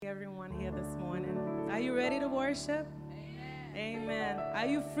you ready to worship? Amen. Are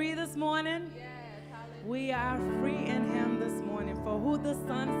you free this morning? Yes, hallelujah. We are free in Him this morning. For who the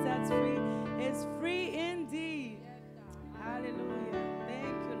Son sets free is free indeed. Yes, God. Hallelujah.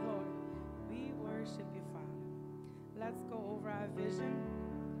 Thank you, Lord. We worship you, Father. Let's go over our vision.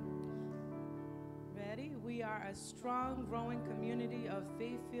 Ready? We are a strong, growing community of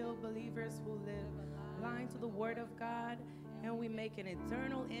faith-filled believers who live aligned to the Word of God, and we make an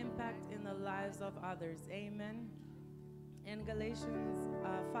eternal impact in the lives of others. Amen. In Galatians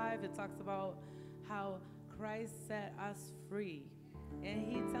 5, it talks about how Christ set us free. And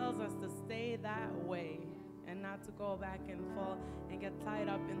He tells us to stay that way and not to go back and fall and get tied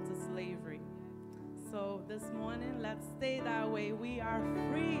up into slavery. So this morning, let's stay that way. We are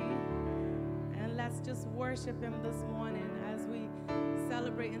free. And let's just worship Him this morning as we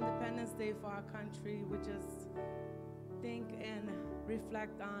celebrate Independence Day for our country. We just think and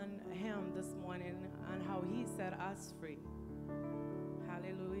reflect on Him this morning, on how He set us free.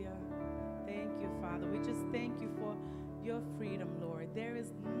 Hallelujah. Thank you, Father. We just thank you for your freedom, Lord. There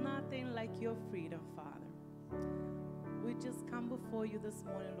is nothing like your freedom, Father. We just come before you this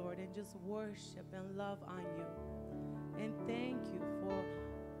morning, Lord, and just worship and love on you. And thank you for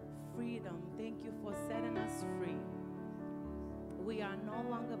freedom. Thank you for setting us free. We are no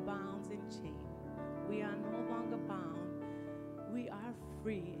longer bound in chain. We are no longer bound. We are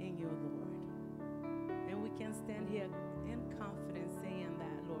free in you, Lord. And we can stand here in confidence saying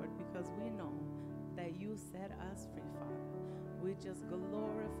that, Lord, because we know that you set us free, Father. We just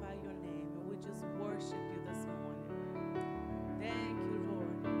glorify your name and we just worship you this morning. Thank you,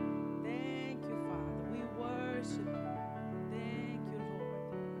 Lord. Thank you, Father. We worship you. Thank you, Lord.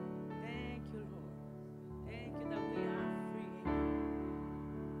 Thank you, Lord. Thank you that we are free in you.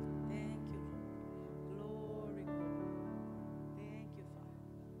 Thank you, Lord. Glory, glory. Thank you, Father.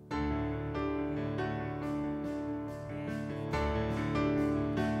 Thank you, Father.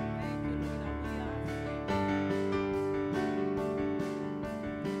 Thank you, Lord, that we are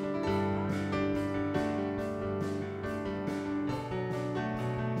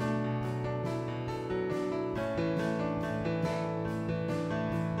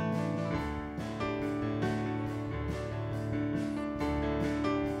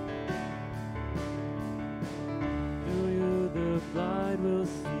Through you the blind will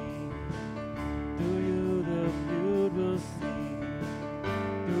see, through you the mute will see,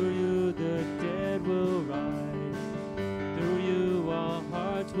 through you the dead will rise, through you all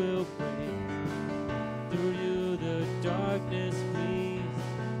hearts will praise, through you the darkness flees,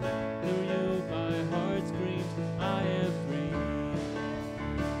 through you my heart screams, I am free,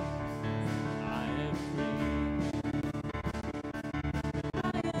 I am free.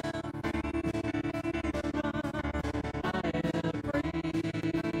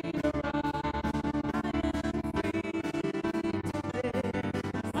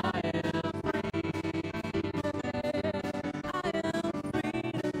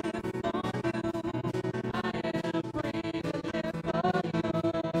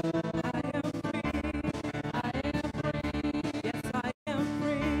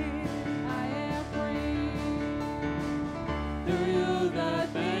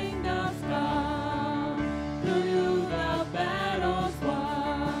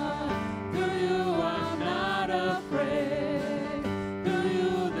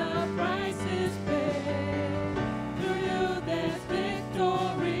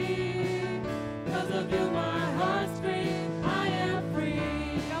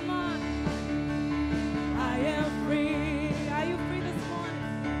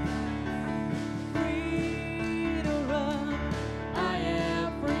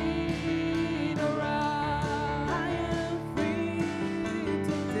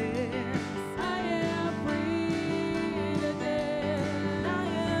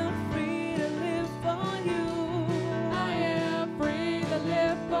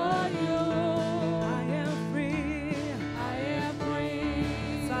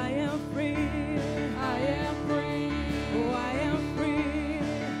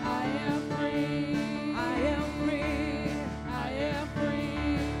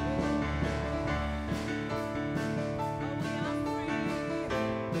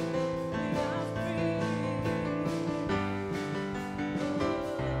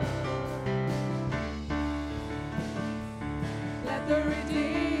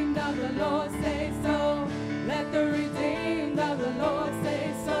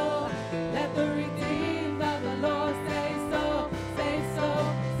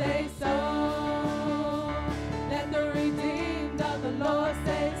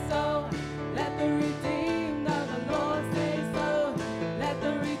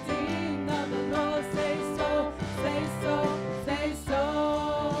 Say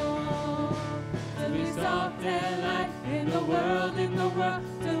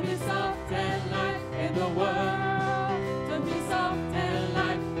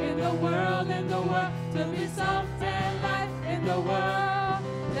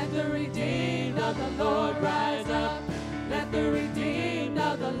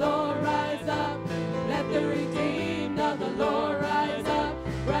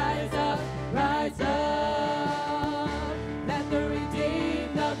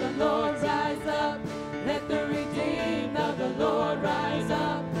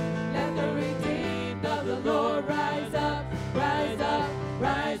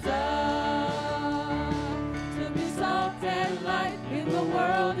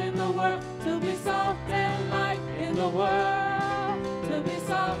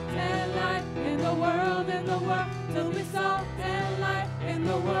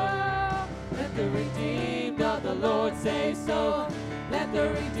of the Lord say so. Let the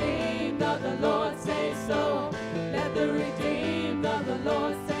redeemed of the Lord say so. Let the redeemed of the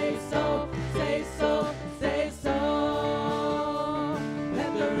Lord say so. Say so, say so.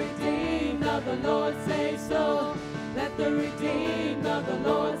 Let the redeemed of the Lord say so. Let the redeemed of the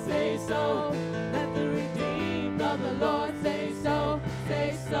Lord say so. Let the redeemed of the Lord say so.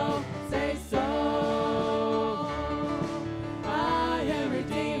 Say so, say so. I am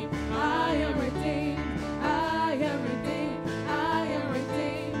redeemed. I am redeemed. I am redeemed. I am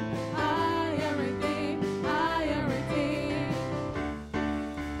redeemed. I am redeemed. I am redeemed.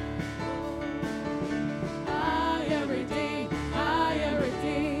 I am redeemed. I am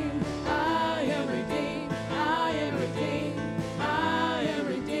redeemed. I am redeemed. I am redeemed. I am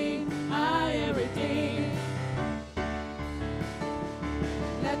redeemed. I am redeemed.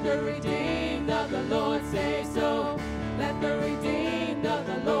 Let the redeemed of the Lord say so. Let the redeemed of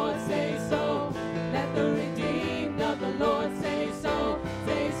the Lord say so. Let the redeemed of the Lord say so.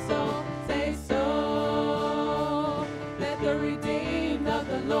 Say so, say so. Let the redeemed of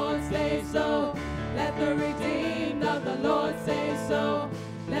the Lord say so. Let the redeemed of the Lord say so.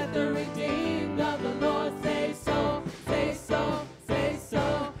 Let the redeemed of the Lord say so. Say so, say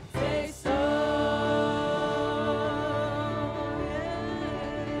so, say so.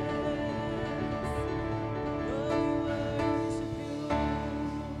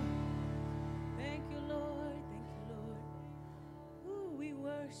 Thank you, Lord. Thank you, Lord. Ooh, we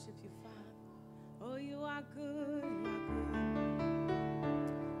worship you, Father. Oh, you are good. You are good.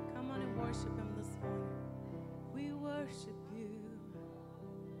 Come on and worship him this morning. We worship you.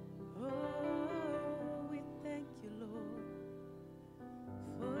 Oh, we thank you, Lord,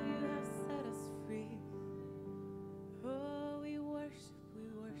 for you have set us free. Oh, we worship you.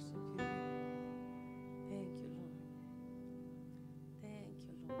 Thank you, Lord. Thank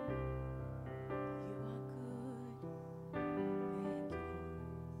you, Lord. You are good. Thank you, Lord.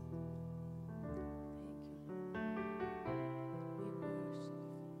 Thank you, Lord. We worship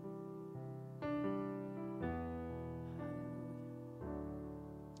you. Hallelujah.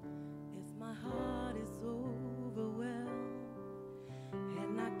 If my heart is overwhelmed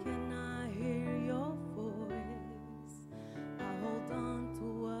and I cannot hear your voice, I hold on to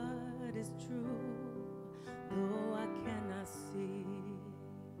what is true, though I cannot see.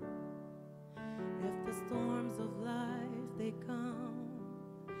 If the storms of life they come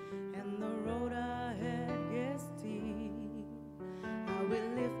and the road ahead gets steep, I will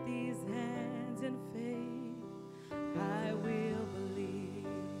lift these hands in faith. I will believe,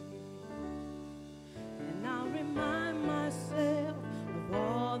 and I'll remind myself of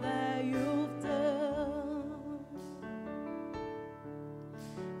all that you've done,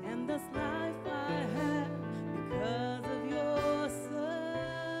 and this life I have because of your Son.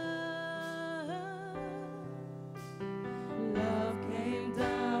 Love came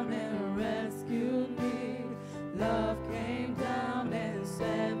down and rescued me. Love came down and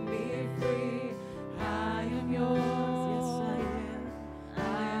set me free. I am yours. Yes, I am. I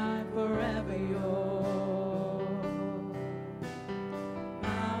am forever yours.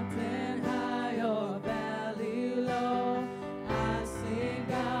 Mountain high or valley low, I sing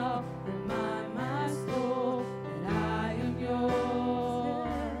out, remind my soul that I am yours.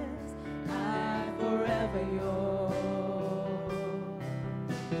 I am forever yours.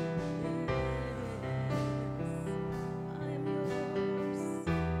 I am yours.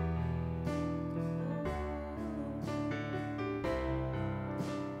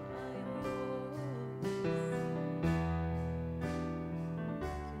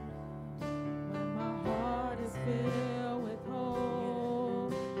 When my heart is filled with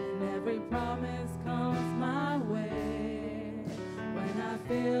hope and every promise comes my way, when I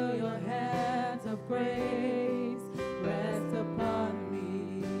feel your hands of grace rest upon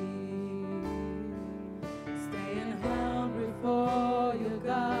me, staying hungry for you,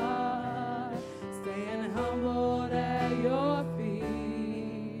 God, staying humbled at your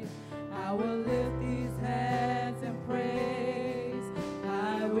feet, I will lift these hands in praise.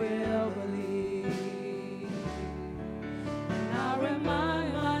 I will believe, and I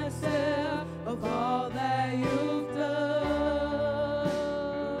remind myself of all that you've done,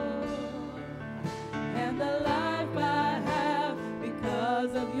 and the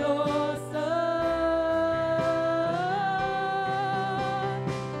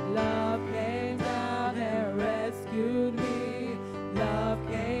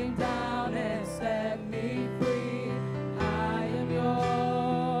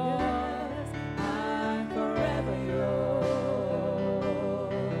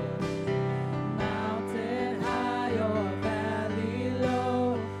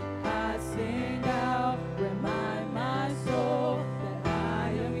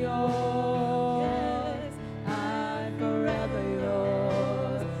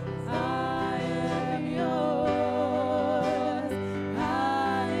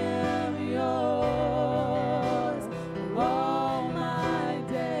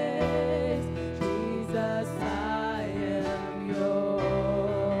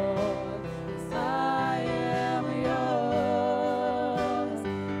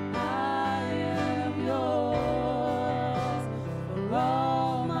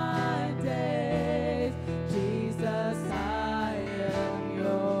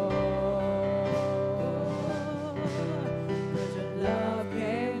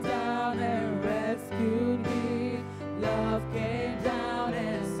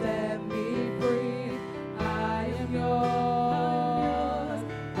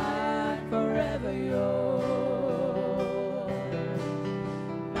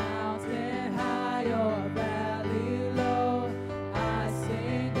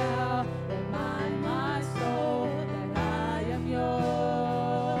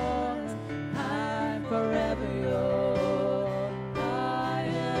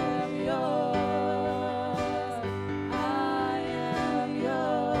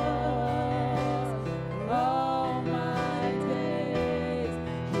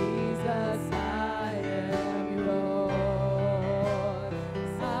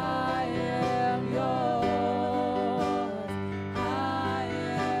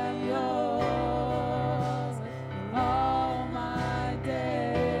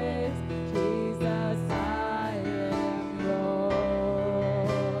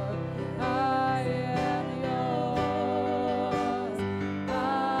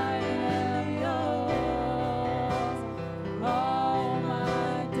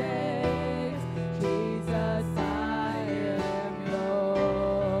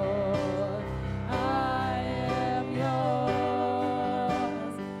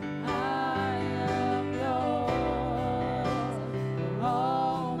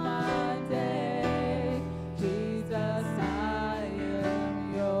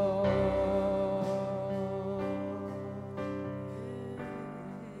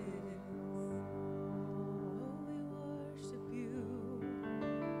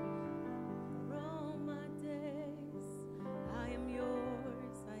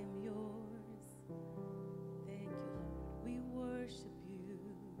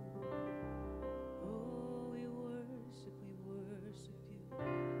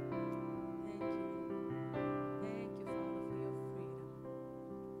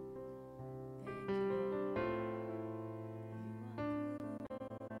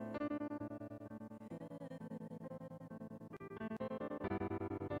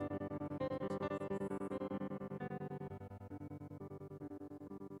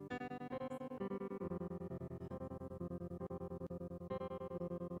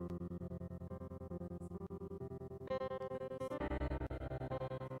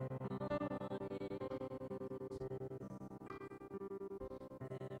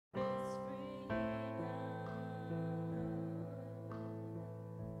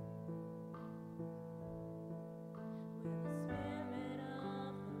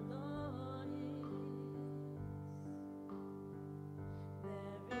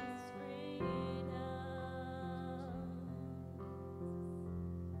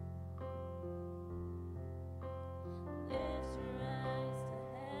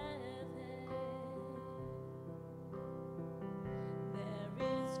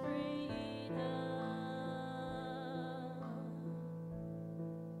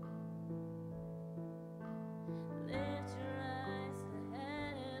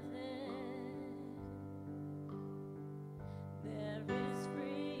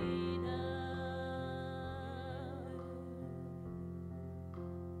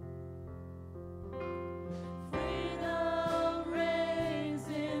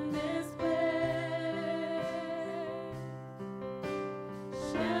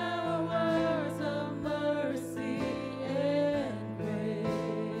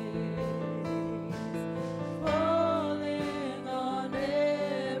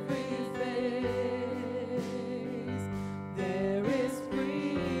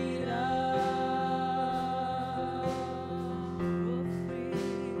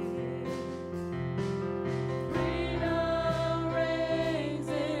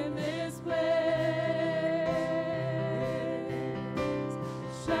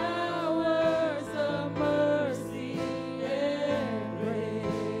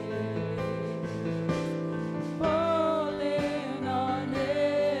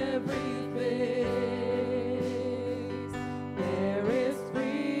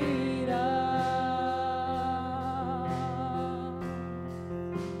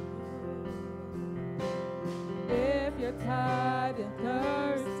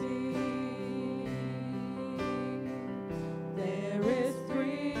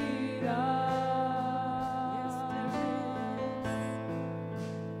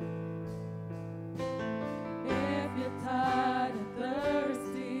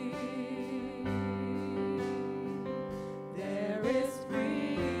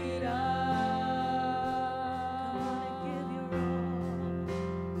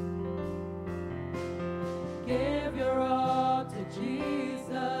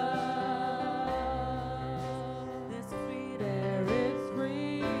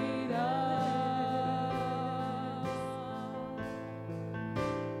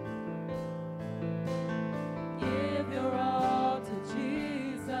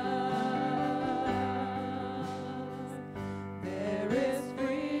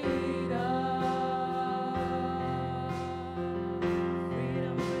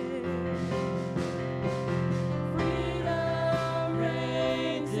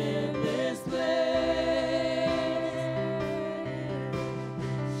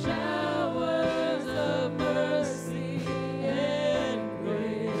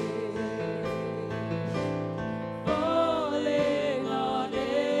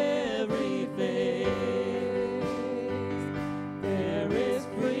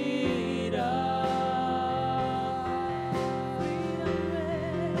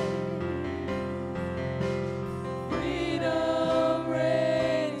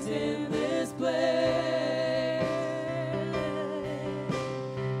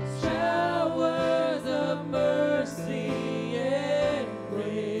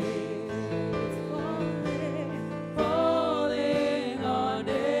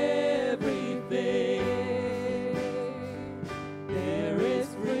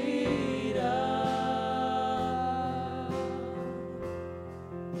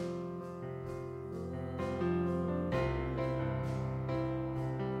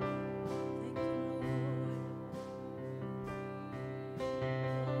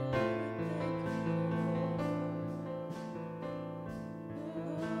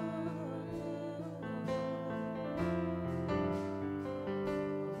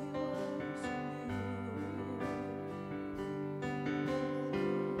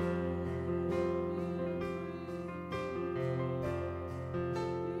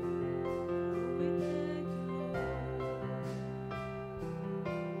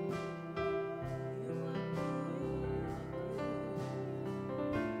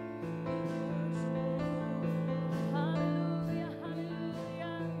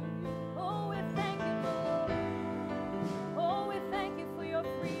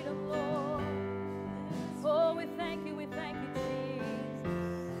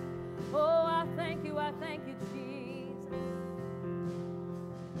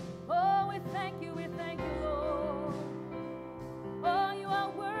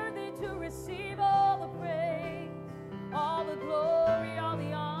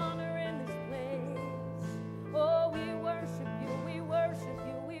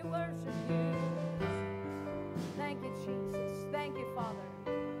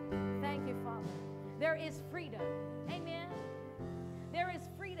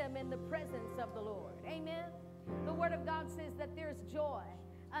in the presence of the Lord. Amen. The Word of God says that there's joy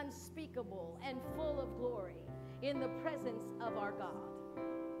unspeakable and full of glory in the presence of our God.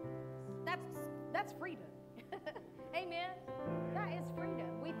 That's freedom. Amen. That is freedom.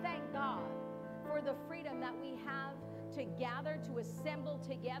 We thank God for the freedom that we have to gather, to assemble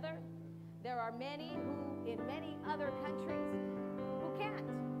together. There are many who, in many other countries, who can't.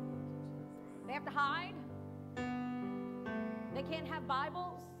 They have to hide. They can't have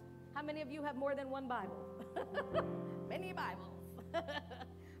Bibles. How many of you have more than one Bible? Many Bibles.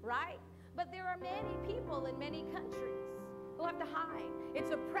 Right? But there are many people in many countries who have to hide.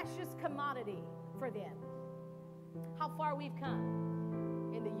 It's a precious commodity for them. How far we've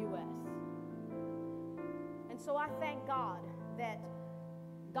come in the U.S. And so I thank God that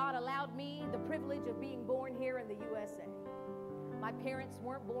God allowed me the privilege of being born here in the USA. My parents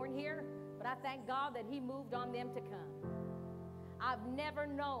weren't born here, but I thank God that He moved on them to come. I've never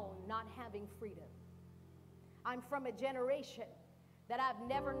known not having freedom. I'm from a generation that I've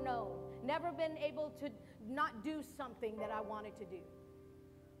never known, never been able to not do something that I wanted to do.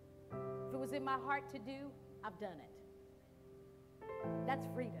 If it was in my heart to do, I've done it. That's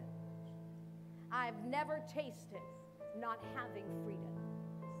freedom. I've never tasted not having freedom.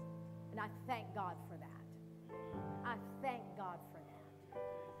 And I thank God for that. I thank God for that.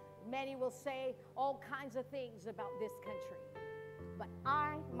 Many will say all kinds of things about this country. But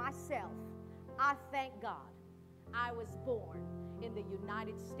I, myself, I thank God I was born in the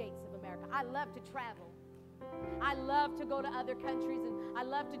United States of America. I love to travel. I love to go to other countries, and I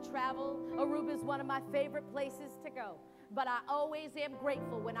love to travel. Aruba is one of my favorite places to go. But I always am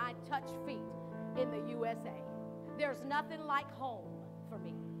grateful when I touch feet in the USA. There's nothing like home for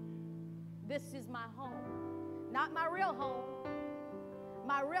me. This is my home. Not my real home.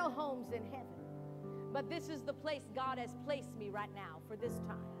 My real home's in heaven. But this is the place God has placed me right now for this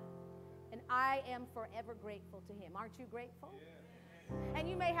time. And I am forever grateful to Him. Aren't you grateful? Yeah. And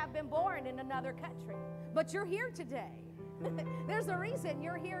you may have been born in another country, but you're here today. There's a reason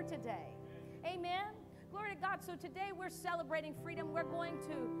you're here today. Amen. Glory to God. So today we're celebrating freedom. We're going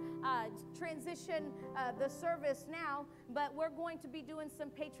to transition the service now, but we're going to be doing some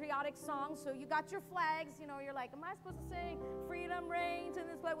patriotic songs. So you got your flags. You know, you're like, am I supposed to sing freedom reigns in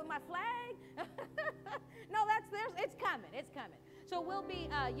this way with my flag? No, it's coming. It's coming. So we'll be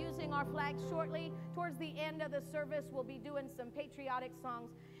using our flags shortly. Towards the end of the service, we'll be doing some patriotic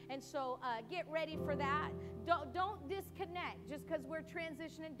songs. And so get ready for that. Don't disconnect. Just because we're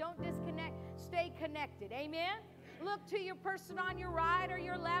transitioning, don't disconnect. Stay connected. Amen? Look to your person on your right or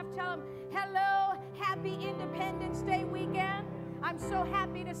your left. Tell them, hello, happy Independence Day weekend. I'm so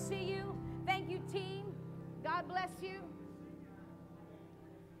happy to see you. Thank you, team. God bless you.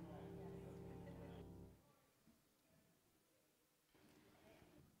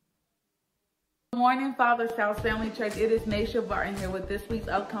 Good morning, Father's House Family Church. It is Naisha Barton here with this week's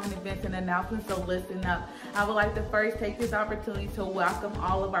upcoming events and announcements, so listen up. I would like to first take this opportunity to welcome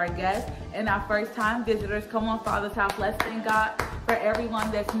all of our guests and our first-time visitors. Come on, Father's House. Let's thank God for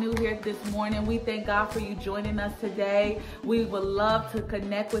everyone that's new here this morning. We thank God for you joining us today. We would love to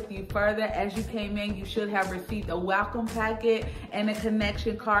connect with you further. As you came in, you should have received a welcome packet and a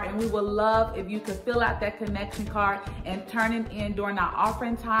connection card, and we would love if you could fill out that connection card and turn it in during our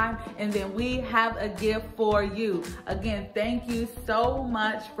offering time, and then we have a gift for you. Again, thank you so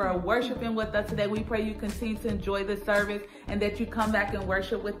much for worshiping with us today. We pray you continue to enjoy the service and that you come back and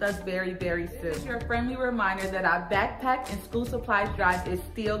worship with us very, very soon. This is your friendly reminder that our backpack and school supplies drive is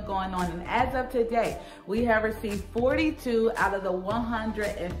still going on. And as of today, we have received 42 out of the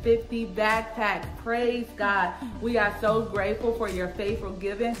 150 backpacks. Praise God. We are so grateful for your faithful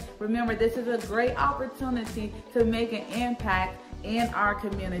giving. Remember, this is a great opportunity to make an impact in our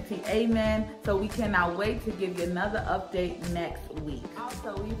community. Amen. So we cannot wait to give you another update next week.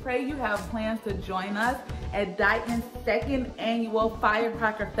 Also, we pray you have plans to join us at Dayton's second annual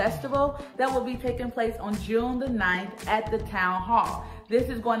Firecracker Festival that will be taking place on June the 9th at the Town Hall. This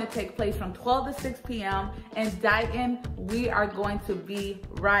is going to take place from 12 to 6 p.m. in Dayton. We are going to be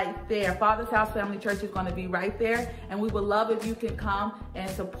right there. Father's House Family Church is going to be right there, and we would love if you can come and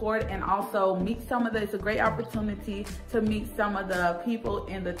support and also meet some of the, it's a great opportunity to meet some of the people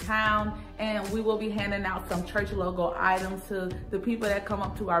in the town, and we will be handing out some church logo items to the people that come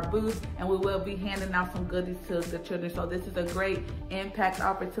up to our booth, and we will be handing out some goodies to the children. So this is a great impact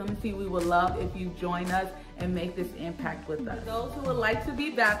opportunity. We would love if you join us and make this impact with us. For those who would like to be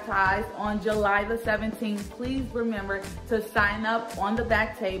baptized on July the 17th, please remember to sign up on the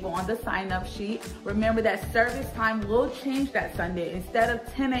back table on the sign-up sheet. Remember that service time will change that Sunday. Instead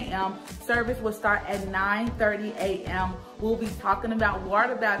of 10 a.m., service will start at 9:30 a.m. We'll be talking about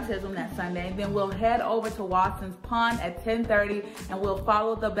water baptism that Sunday, and then we'll head over to Watson's Pond at 10:30, and we'll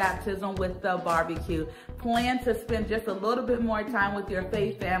follow the baptism with the barbecue. Plan to spend just a little bit more time with your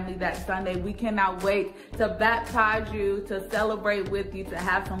faith family that Sunday. We cannot wait to baptize you, to celebrate with you, to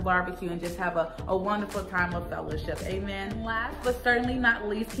have some barbecue, and just have a wonderful time of fellowship. Amen. Last but certainly not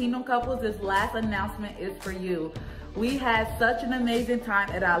least, Kingdom Couples, this last announcement is for you. We had such an amazing time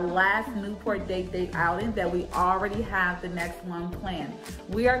at our last Newport Date outing that we already have the next one planned.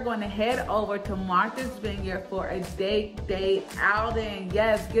 We are going to head over to Martha's Vineyard for a date outing.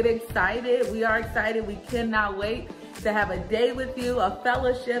 Yes, get excited. We are excited. We cannot wait to have a day with you, a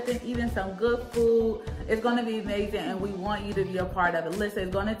fellowship, and even some good food. It's going to be amazing, and we want you to be a part of it. Listen,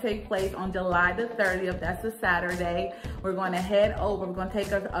 it's going to take place on July the 30th. That's a Saturday. We're going to head over. We're going to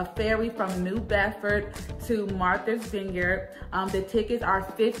take a ferry from New Bedford to Martha's Vineyard. The tickets are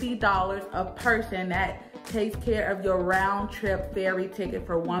 $50 a person. That takes care of your round trip ferry ticket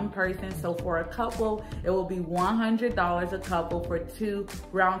for one person. So for a couple, it will be $100 a couple for 2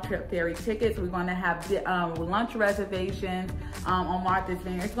 round trip ferry tickets. We're going to have lunch reservations on Martha's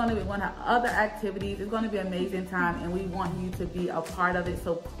Vineyard. It's going to be one of other activities. It's going to be an amazing time, and we want you to be a part of it.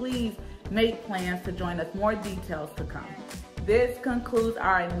 So please make plans to join us. More details to come. This concludes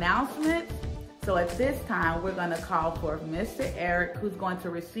our announcements. So at this time, we're going to call for Mr. Eric, who's going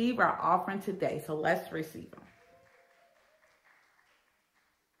to receive our offering today. So let's receive him.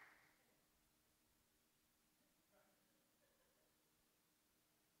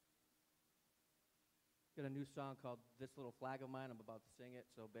 Got a new song called This Little Flag of Mine. I'm about to sing it,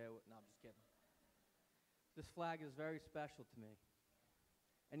 so bear with. No, I'm just kidding. This flag is very special to me.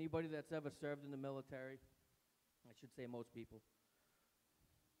 Anybody that's ever served in the military, I should say most people,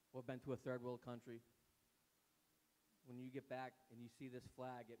 or been to a third world country, when you get back and you see this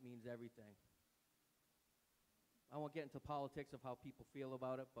flag, it means everything. I won't get into politics of how people feel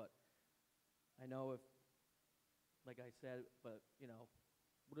about it, but I know if, like I said, but you know,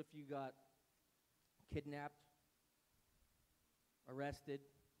 what if you got kidnapped, arrested,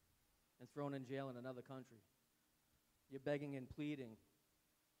 and thrown in jail in another country? You're begging and pleading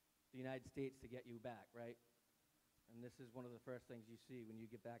the United States to get you back, right? And this is one of the first things you see when you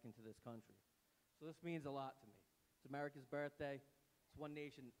get back into this country. So this means a lot to me. It's America's birthday. It's one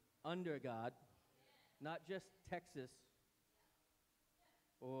nation under God, not just Texas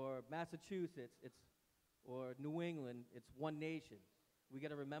or Massachusetts, or New England. It's one nation. We got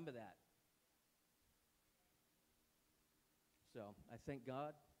to remember that. So I thank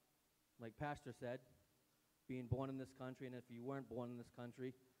God, like Pastor said, being born in this country, and if you weren't born in this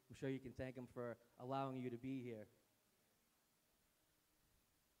country, I'm sure you can thank him for allowing you to be here.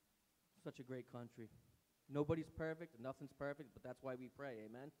 Such a great country. Nobody's perfect, nothing's perfect, but that's why we pray,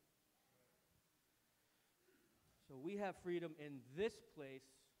 amen? So we have freedom in this place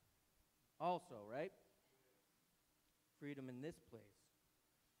also, right? Freedom in this place.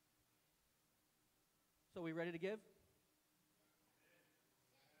 So we ready to give?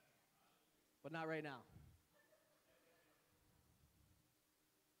 But not right now.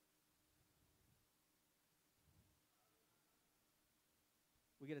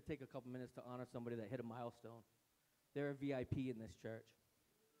 We got to take a couple minutes to honor somebody that hit a milestone. They're a VIP in this church.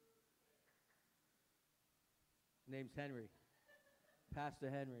 His name's Henry.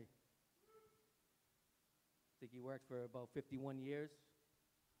 Pastor Henry. I think he worked for about 51 years.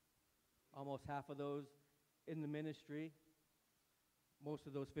 Almost half of those in the ministry. Most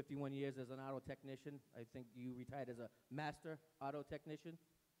of those 51 years as an auto technician. I think you retired as a master auto technician.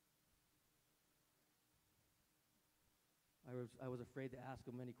 I was afraid to ask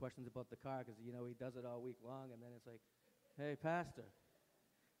him any questions about the car because, you know, he does it all week long, and then it's like, hey, Pastor,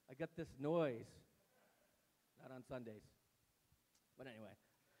 I got this noise. Not on Sundays. But anyway,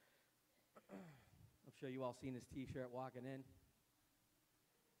 I'm sure you all seen his T-shirt walking in.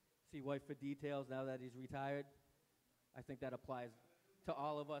 See Wife for Details now that he's retired. I think that applies to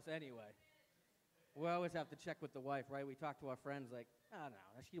all of us anyway. We always have to check with the wife, right? We talk to our friends like, oh,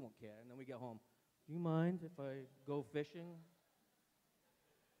 no, she won't care. And then we get home. Do you mind if I go fishing?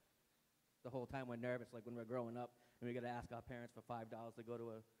 The whole time we're nervous, like when we're growing up, and we got to ask our parents for $5 to go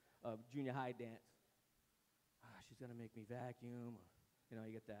to a junior high dance. She's going to make me vacuum. You know,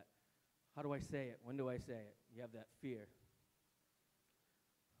 you get that. How do I say it? When do I say it? You have that fear.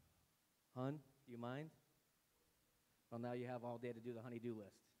 Hun, do you mind? Well, now you have all day to do the honey-do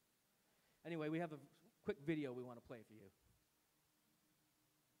list. Anyway, we have a quick video we want to play for you.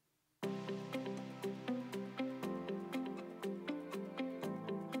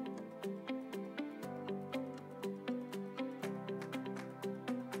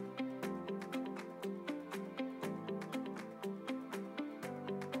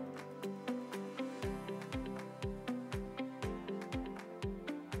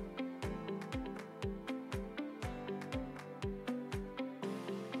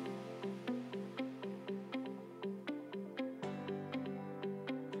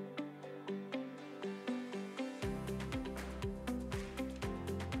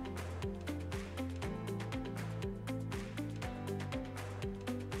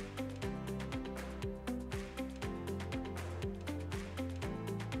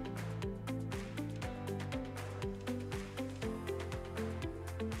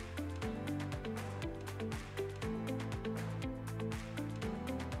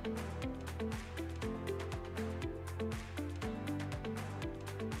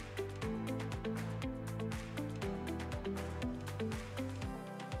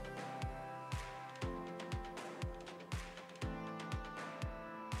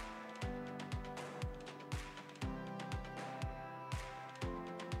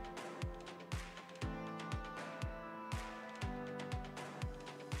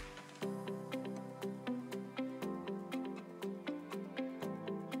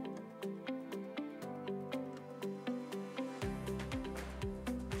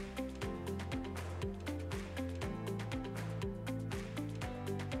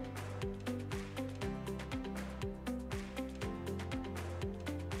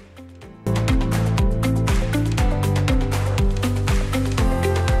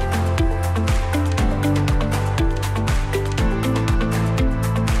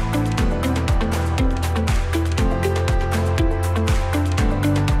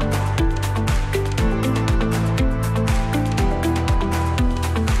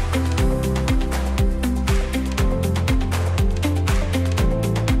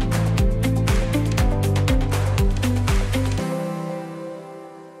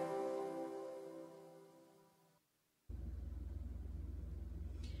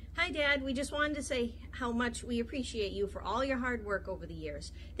 Hi, Dad. We just wanted to say how much we appreciate you for all your hard work over the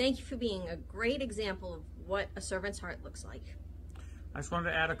years. Thank you for being a great example of what a servant's heart looks like. I just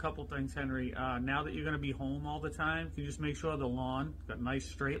wanted to add a couple things, Henry. Now that you're going to be home all the time, can you just make sure the lawn got nice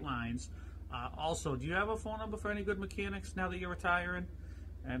straight lines? Also, do you have a phone number for any good mechanics now that you're retiring?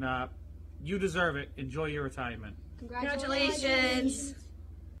 And you deserve it. Enjoy your retirement. Congratulations.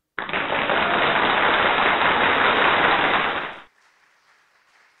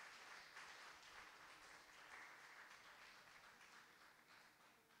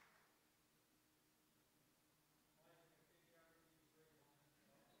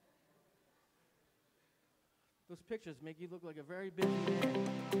 Those pictures make you look like a very busy man.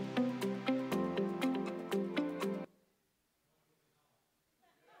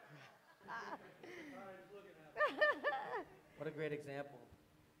 What a great example.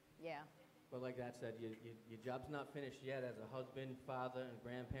 Yeah. But like Dad said, your job's not finished yet as a husband, father, and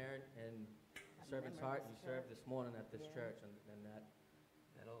grandparent, and servant's heart. You served this morning at this church, and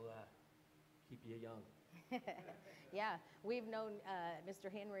that'll keep you young. Yeah, we've known Mr.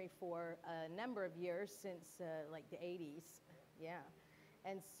 Henry for a number of years, since like the 80s. Yeah.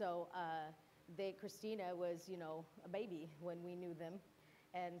 And so Christina was, a baby when we knew them.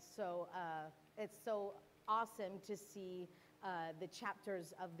 And so it's so awesome to see the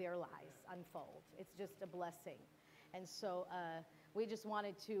chapters of their lives unfold. It's just a blessing. And so we just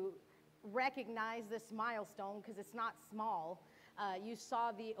wanted to recognize this milestone, because it's not small. You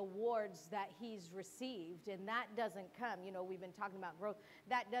saw the awards that he's received, and that doesn't come. We've been talking about growth.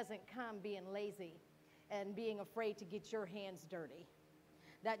 That doesn't come being lazy and being afraid to get your hands dirty.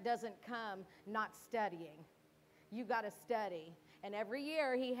 That doesn't come not studying. You got to study. And every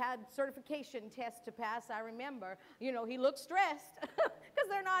year he had certification tests to pass. I remember, he looked stressed because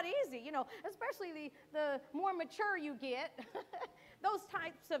they're not easy, especially the more mature you get. Those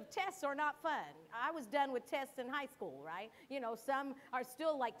types of tests are not fun. I was done with tests in high school, right? Some are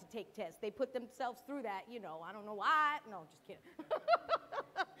still like to take tests. They put themselves through that, I don't know why. No, just kidding.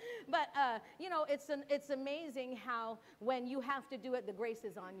 But, it's amazing how when you have to do it, the grace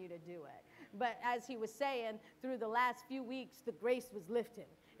is on you to do it. But as he was saying, through the last few weeks, the grace was lifting.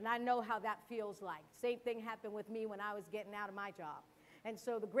 And I know how that feels like. Same thing happened with me when I was getting out of my job. And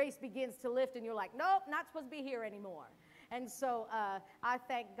so the grace begins to lift, and you're like, nope, not supposed to be here anymore. And so I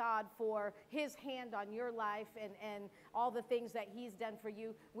thank God for his hand on your life and all the things that he's done for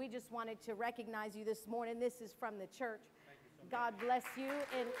you. We just wanted to recognize you this morning. This is from the church. God bless you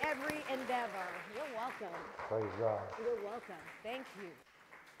in every endeavor. You're welcome. Praise God. You're welcome. Thank you.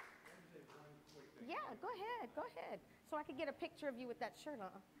 Yeah, go ahead. So I could get a picture of you with that shirt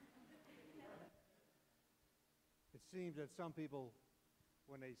on. It seems that some people,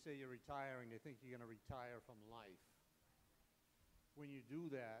 when they say you're retiring, they think you're going to retire from life. When you do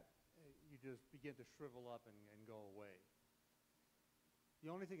that, you just begin to shrivel up and go away.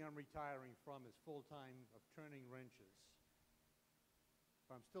 The only thing I'm retiring from is full-time of turning wrenches.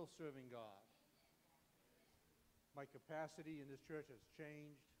 But I'm still serving God. My capacity in this church has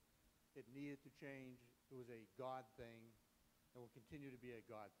changed. It needed to change. It was a God thing, and will continue to be a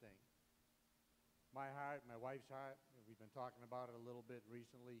God thing. My heart, my wife's heart, and we've been talking about it a little bit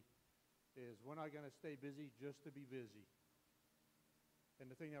recently, is we're not going to stay busy just to be busy. And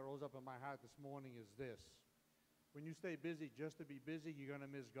the thing that rose up in my heart this morning is this. When you stay busy just to be busy, you're going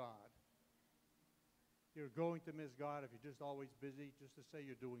to miss God. You're going to miss God if you're just always busy, just to say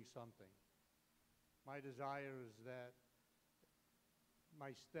you're doing something. My desire is that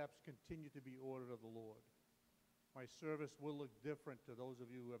my steps continue to be ordered of the Lord. My service will look different to those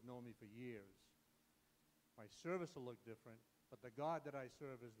of you who have known me for years. My service will look different, but the God that I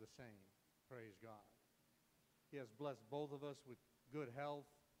serve is the same. Praise God. He has blessed both of us with good health.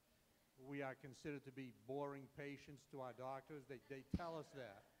 We are considered to be boring patients to our doctors. They tell us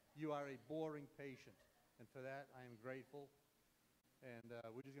that. You are a boring patient. And for that, I am grateful. And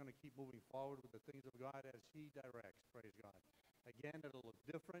we're just going to keep moving forward with the things of God as he directs. Praise God. Again, it'll look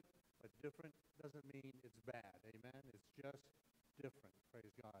different, but different doesn't mean it's bad. Amen? It's just different.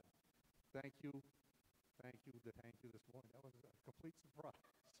 Praise God. Thank you. Thank you this morning. That was a complete surprise.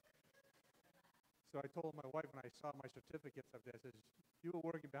 So I told my wife when I saw my certificates up there, I said, you were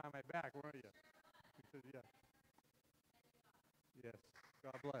working behind my back, weren't you? She said, yeah. Yes.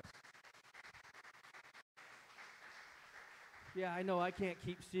 God bless. Yeah, I know I can't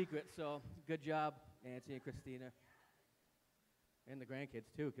keep secrets, so good job, Nancy and Christina. And the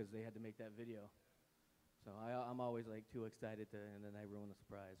grandkids, too, because they had to make that video. So I'm always, too excited to, and then I ruin the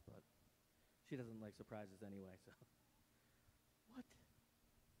surprise, but she doesn't like surprises anyway, so. What?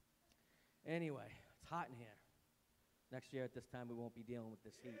 Anyway, it's hot in here. Next year at this time, we won't be dealing with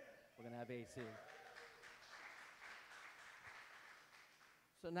this heat. We're going to have AC.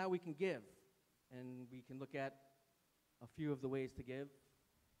 So now we can give, and we can look at a few of the ways to give.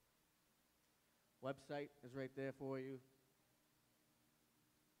 Website is right there for you.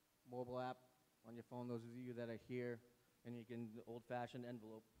 Mobile app on your phone, those of you that are here, and you can, the old-fashioned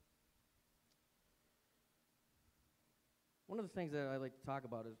envelope. One of the things that I like to talk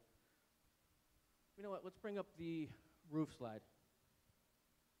about is, you know what, let's bring up the roof slide.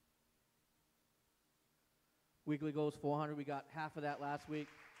 Weekly goes 400. We got half of that last week.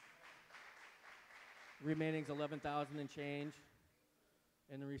 Remaining's 11,000 and change,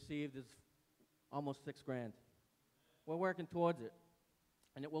 and the received is almost $6,000. We're working towards it,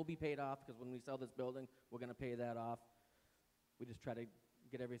 and it will be paid off because when we sell this building, we're going to pay that off. We just try to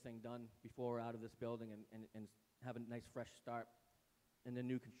get everything done before we're out of this building and have a nice fresh start in the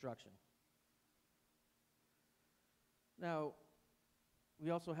new construction. Now, we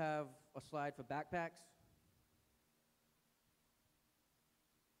also have a slide for backpacks.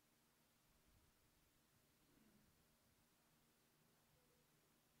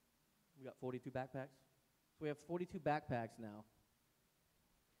 We got 42 backpacks. So we have 42 backpacks now,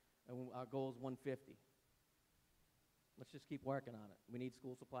 and our goal is 150. Let's just keep working on it. We need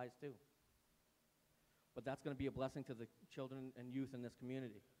school supplies too. But that's going to be a blessing to the children and youth in this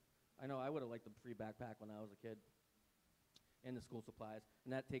community. I know I would have liked a free backpack when I was a kid, and the school supplies,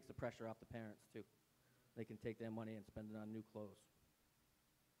 and that takes the pressure off the parents too. They can take their money and spend it on new clothes.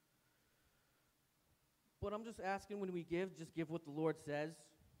 But I'm just asking, when we give, just give what the Lord says.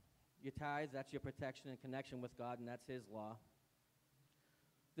 Your tithes, that's your protection and connection with God, and that's His law.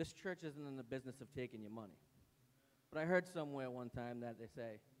 This church isn't in the business of taking your money. But I heard somewhere one time that they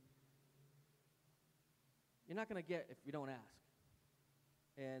say, you're not going to get if you don't ask.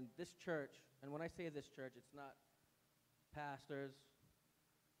 And this church, and when I say this church, it's not pastors,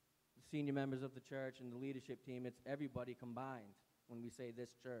 the senior members of the church, and the leadership team. It's everybody combined when we say this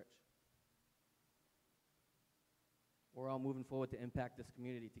church. We're all moving forward to impact this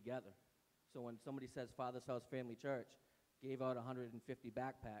community together. So when somebody says Father's House Family Church gave out 150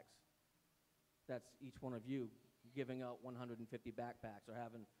 backpacks, that's each one of you giving out 150 backpacks or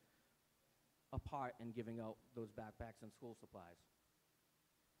having a part in giving out those backpacks and school supplies.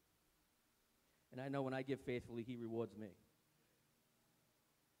 And I know when I give faithfully, He rewards me.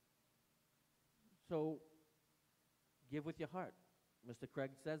 So give with your heart. Mr.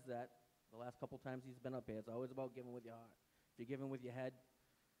 Craig says that the last couple times he's been up here. It's always about giving with your heart. If you're giving with your head,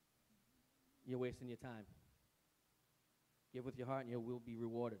 you're wasting your time. Give with your heart and you will be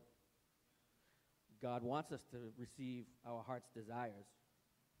rewarded. God wants us to receive our heart's desires.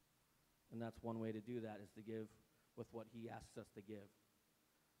 And that's one way to do that, is to give with what He asks us to give.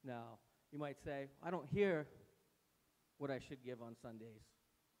 Now, you might say, I don't hear what I should give on Sundays.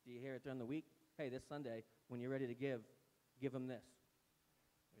 Do you hear it during the week? Hey, this Sunday, when you're ready to give Him this.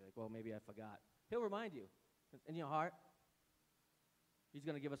 You're like, well, maybe I forgot. He'll remind you. In your heart, He's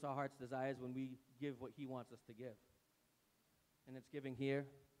going to give us our heart's desires when we give what He wants us to give. And it's giving here.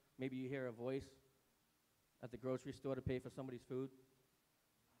 Maybe you hear a voice at the grocery store to pay for somebody's food.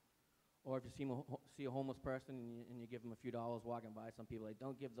 Or if you see a homeless person and you give them a few dollars walking by, some people are like,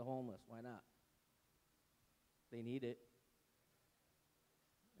 don't give the homeless. Why not? They need it.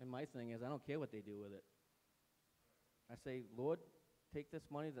 And my thing is, I don't care what they do with it. I say, Lord, take this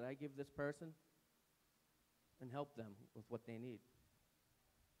money that I give this person and help them with what they need.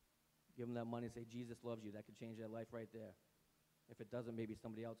 Give them that money and say, Jesus loves you. That could change their life right there. If it doesn't, maybe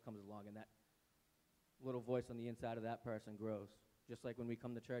somebody else comes along and that little voice on the inside of that person grows. Just like when we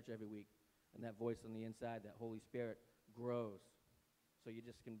come to church every week and that voice on the inside, that Holy Spirit, grows. So you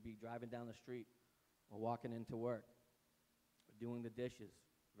just can be driving down the street or walking into work or doing the dishes,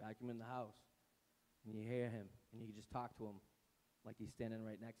 vacuuming the house, and you hear Him and you can just talk to Him like He's standing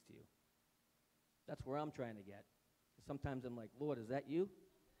right next to you. That's where I'm trying to get. Sometimes I'm like, Lord, is that you?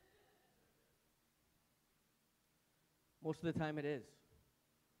 Most of the time it is.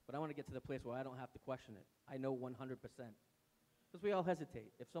 But I want to get to the place where I don't have to question it. I know 100%. Because we all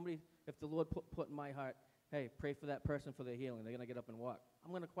hesitate. If the Lord put in my heart, hey, pray for that person for their healing, they're going to get up and walk.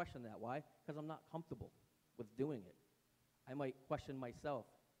 I'm going to question that. Why? Because I'm not comfortable with doing it. I might question myself.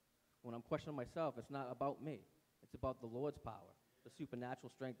 When I'm questioning myself, it's not about me. It's about the Lord's power, the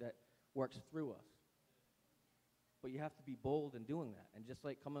supernatural strength that works through us. But you have to be bold in doing that. And just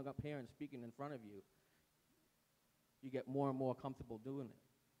like coming up here and speaking in front of you, you get more and more comfortable doing it.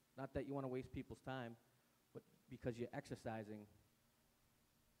 Not that you want to waste people's time, but because you're exercising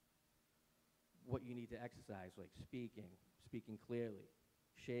what you need to exercise, like speaking clearly,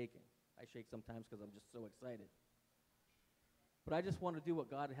 shaking. I shake sometimes because I'm just so excited. But I just want to do what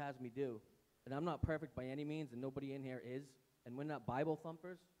God has me do. And I'm not perfect by any means, and nobody in here is. And we're not Bible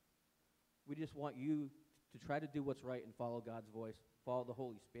thumpers. We just want you to try to do what's right and follow God's voice, follow the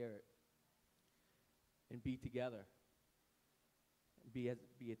Holy Spirit, and be together, be a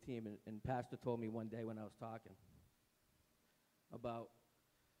team. And Pastor told me one day when I was talking about,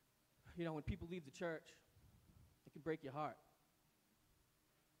 when people leave the church, it can break your heart.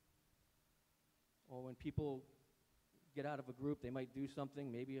 Or when people get out of a group, they might do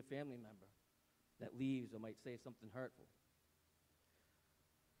something, maybe a family member that leaves or might say something hurtful.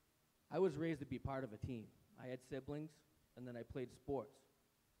 I was raised to be part of a team. I had siblings, and then I played sports.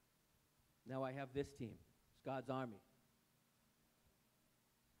 Now I have this team. It's God's army.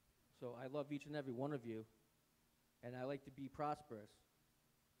 So I love each and every one of you, and I like to be prosperous,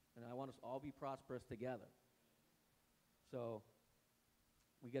 and I want us all to be prosperous together. So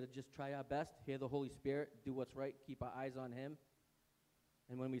we got to just try our best, hear the Holy Spirit, do what's right, keep our eyes on Him,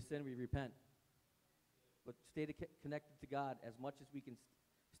 and when we sin, we repent. But stay connected to God as much as we can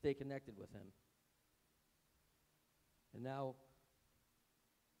stay connected with Him. And now,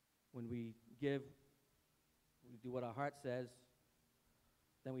 when we give, we do what our heart says,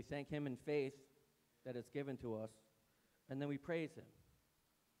 then we thank Him in faith that it's given to us, and then we praise Him.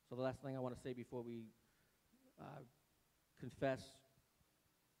 So the last thing I want to say before we confess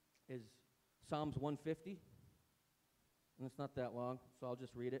is Psalms 150, and it's not that long, so I'll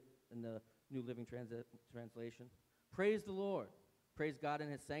just read it in the New Living Translation. Praise the Lord. Praise God in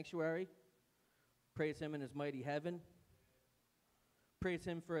His sanctuary. Praise Him in His mighty heaven. Praise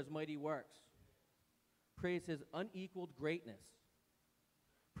Him for His mighty works. Praise His unequaled greatness.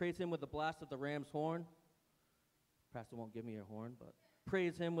 Praise Him with the blast of the ram's horn. Pastor won't give me a horn, but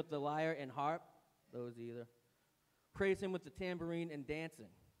praise Him with the lyre and harp. Those either. Praise Him with the tambourine and dancing.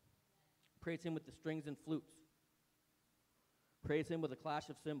 Praise Him with the strings and flutes. Praise Him with a clash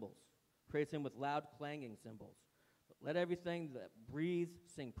of cymbals. Praise Him with loud clanging cymbals. Let everything that breathes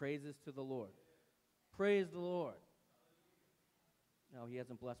sing praises to the Lord. Praise the Lord. Now, He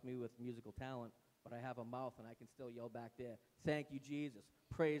hasn't blessed me with musical talent, but I have a mouth and I can still yell back there. Thank you, Jesus.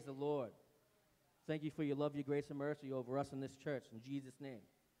 Praise the Lord. Thank you for your love, your grace, and mercy over us in this church. In Jesus' name,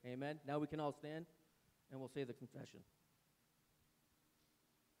 amen. Now we can all stand and we'll say the confession.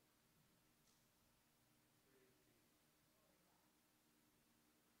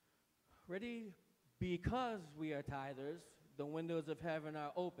 Ready? Because we are tithers, the windows of heaven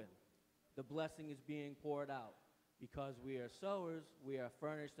are open. The blessing is being poured out. Because we are sowers, we are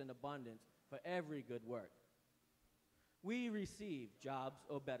furnished in abundance for every good work. We receive jobs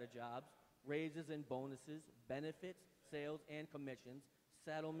or better jobs, raises and bonuses, benefits, sales and commissions,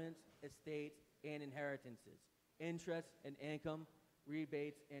 settlements, estates, and inheritances, interest and income,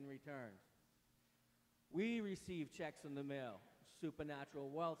 rebates and returns. We receive checks in the mail, supernatural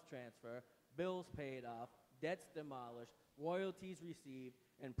wealth transfer, bills paid off, debts demolished, royalties received,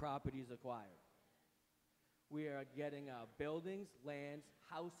 and properties acquired. We are getting our buildings, lands,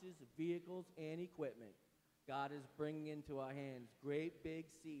 houses, vehicles, and equipment. God is bringing into our hands great big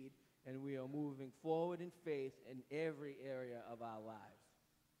seed, and we are moving forward in faith in every area of our lives.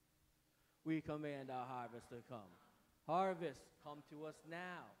 We command our harvest to come. Harvest, come to us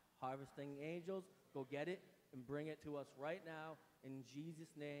now. Harvesting angels, go get it and bring it to us right now. In Jesus'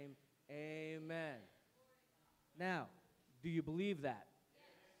 name, amen. Now, do you believe that?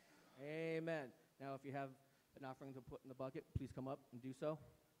 Yes. Amen. Now, if you have an offering to put in the bucket, please come up and do so.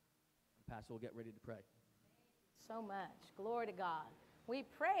 The pastor will get ready to pray. So much. Glory to God. We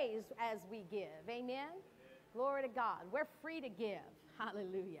praise as we give. Amen? Glory to God. We're free to give.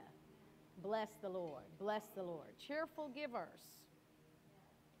 Hallelujah. Bless the Lord. Bless the Lord. Cheerful givers.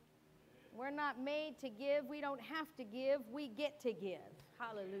 We're not made to give. We don't have to give. We get to give.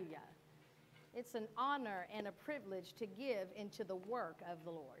 Hallelujah. It's an honor and a privilege to give into the work of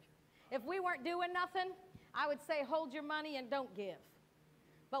the Lord. If we weren't doing nothing, I would say hold your money and don't give.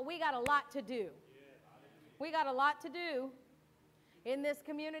 But we got a lot to do. We got a lot to do. In this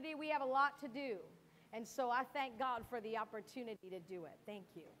community, we have a lot to do. And so I thank God for the opportunity to do it. Thank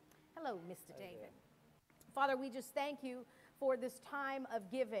you. Hello, Mr. David. Father, we just thank you for this time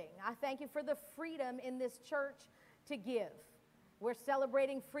of giving. I thank you for the freedom in this church to give. We're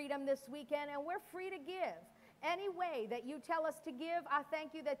celebrating freedom this weekend, and we're free to give. Any way that you tell us to give, I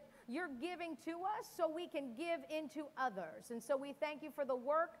thank you that you're giving to us so we can give into others. And so we thank you for the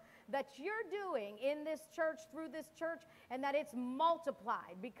work that you're doing in this church, through this church, and that it's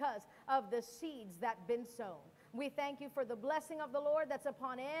multiplied because of the seeds that have been sown. We thank you for the blessing of the Lord that's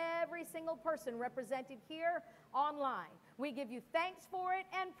upon every single person represented here online. We give you thanks for it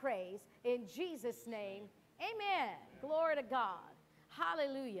and praise in Jesus' name. Amen. Glory to God.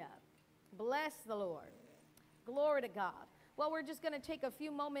 Hallelujah. Bless the Lord. Glory to God. Well, we're just going to take a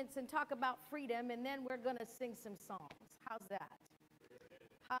few moments and talk about freedom, and then we're going to sing some songs. How's that?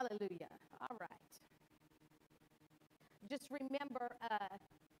 Hallelujah. All right. Just remember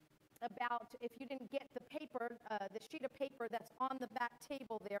about, if you didn't get the paper, the sheet of paper that's on the back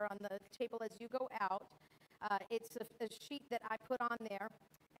table there, on the table as you go out, it's a sheet that I put on there,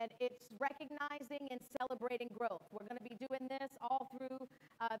 and it's recognizing and celebrating growth. We're going to be doing this all through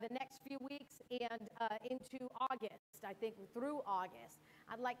the next few weeks and into August, I think through August.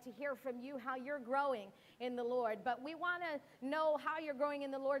 I'd like to hear from you how you're growing in the Lord, but we want to know how you're growing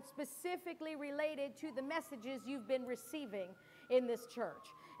in the Lord specifically related to the messages you've been receiving in this church.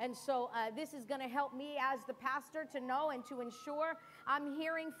 And so this is going to help me as the pastor to know and to ensure I'm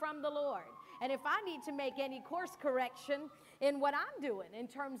hearing from the Lord. And if I need to make any course correction in what I'm doing in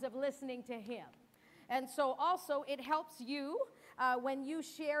terms of listening to Him. And so also it helps you when you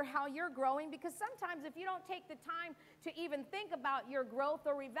share how you're growing, because sometimes if you don't take the time to even think about your growth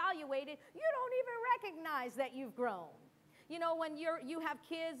or evaluate it, you don't even recognize that you've grown. You know, when you have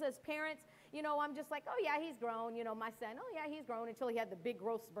kids as parents, you know, I'm just like, oh, yeah, he's grown. You know, my son, oh, yeah, he's grown, until he had the big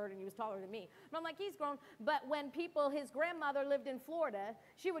growth spurt and he was taller than me. And I'm like, he's grown. But when his grandmother lived in Florida,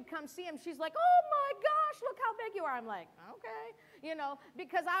 she would come see him. She's like, oh, my gosh, look how big you are. I'm like, okay, you know,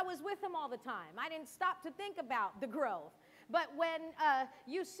 because I was with him all the time. I didn't stop to think about the growth. But when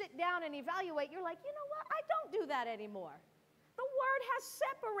you sit down and evaluate, you're like, you know what? I don't do that anymore. The Word has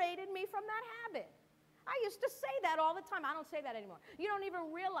separated me from that habit. I used to say that all the time. I don't say that anymore. You don't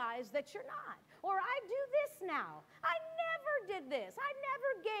even realize that you're not. Or I do this now. I never did this. I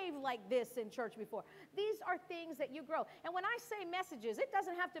never gave like this in church before. These are things that you grow. And when I say messages, it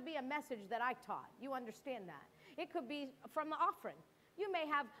doesn't have to be a message that I taught. You understand that. It could be from the offering. You may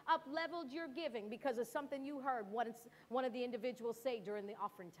have up-leveled your giving because of something you heard one of the individuals say during the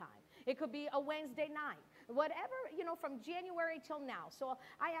offering time. It could be a Wednesday night. Whatever, you know, from January till now. So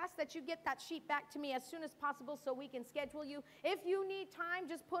I ask that you get that sheet back to me as soon as possible so we can schedule you. If you need time,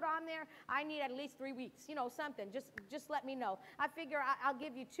 just put on there, I need at least 3 weeks, you know, something. Just let me know. I figure I'll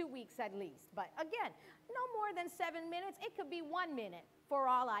give you 2 weeks at least. But again, no more than 7 minutes. It could be 1 minute for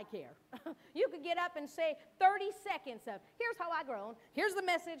all I care. You could get up and say 30 seconds of, here's how I grown, here's the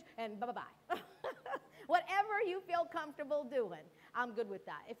message, and bye-bye. Whatever you feel comfortable doing, I'm good with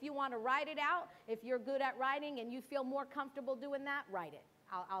that. If you want to write it out, if you're good at writing and you feel more comfortable doing that, write it.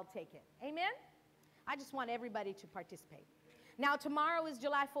 I'll take it. Amen? I just want everybody to participate. Now, tomorrow is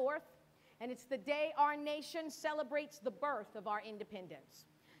July 4th, and it's the day our nation celebrates the birth of our independence.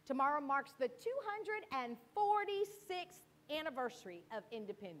 Tomorrow marks the 246th anniversary of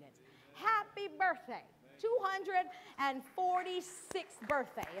independence. Happy birthday. 246th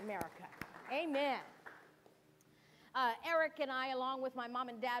birthday, America. Amen. Eric and I, along with my mom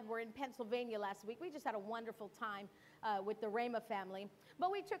and dad, were in Pennsylvania last week. We just had a wonderful time with the Rama family.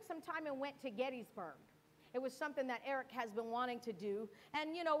 But we took some time and went to Gettysburg. It was something that Eric has been wanting to do.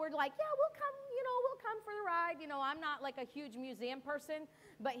 And, you know, we're like, yeah, we'll come for the ride. You know, I'm not like a huge museum person,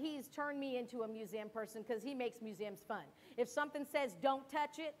 but he's turned me into a museum person because he makes museums fun. If something says don't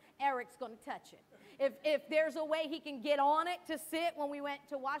touch it, Eric's going to touch it. If there's a way he can get on it to sit, when we went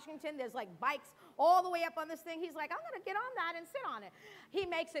to Washington, there's like bikes all the way up on this thing. He's like, I'm going to get on that and sit on it. He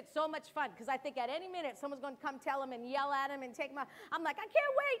makes it so much fun because I think at any minute someone's going to come tell him and yell at him and take him out. I'm like, I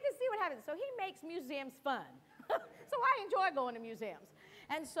can't wait to see what happens. So he makes museums fun. So I enjoy going to museums.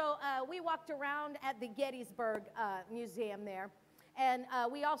 And so we walked around at the Gettysburg Museum there. And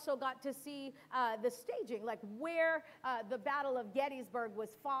we also got to see the staging, like where the Battle of Gettysburg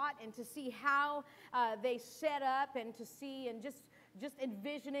was fought, and to see how they set up, and to see, and just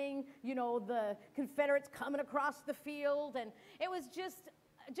envisioning, you know, the Confederates coming across the field. And it was just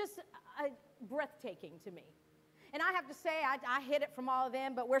breathtaking to me. And I have to say, I hid it from all of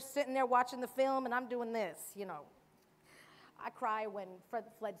them, but we're sitting there watching the film, and I'm doing this, you know. I cry when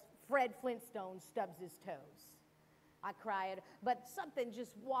Fred Flintstone stubs his toes. I cried, but something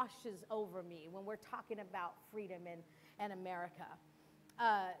just washes over me when we're talking about freedom and America.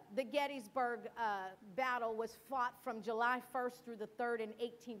 The Gettysburg battle was fought from July 1st through the 3rd in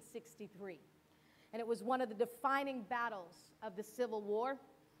 1863. And it was one of the defining battles of the Civil War.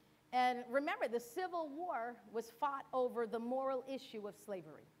 And remember, the Civil War was fought over the moral issue of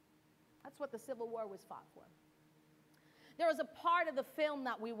slavery. That's what the Civil War was fought for. There was a part of the film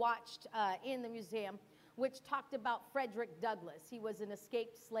that we watched in the museum which talked about Frederick Douglass. He was an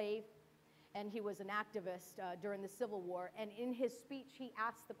escaped slave, and he was an activist during the Civil War. And in his speech, he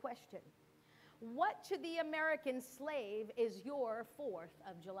asked the question, what to the American slave is your 4th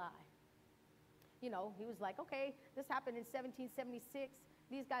of July? You know, he was like, okay, this happened in 1776.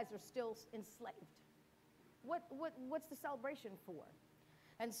 These guys are still enslaved. What's the celebration for?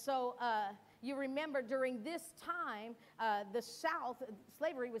 And so you remember during this time, the South,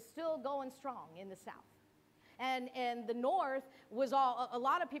 slavery was still going strong in the South. And the North was a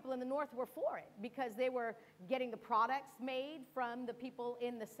lot of people in the North were for it because they were getting the products made from the people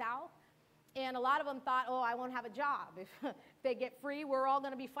in the South. And a lot of them thought, oh, I won't have a job. If they get free, we're all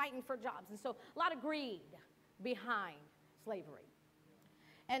going to be fighting for jobs. And so a lot of greed behind slavery.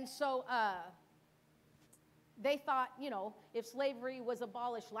 And so they thought, you know, if slavery was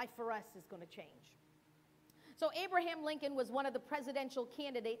abolished, life for us is going to change. So Abraham Lincoln was one of the presidential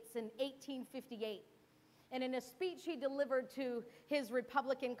candidates in 1858. And in a speech he delivered to his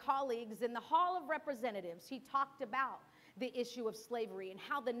Republican colleagues in the Hall of Representatives, he talked about the issue of slavery and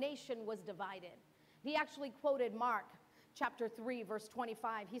how the nation was divided. He actually quoted Mark chapter 3, verse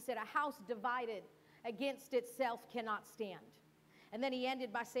 25. He said, a house divided against itself cannot stand. And then he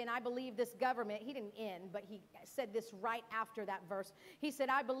ended by saying, I believe this government, he didn't end, but he said this right after that verse. He said,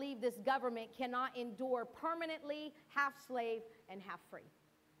 I believe this government cannot endure permanently half slave and half free.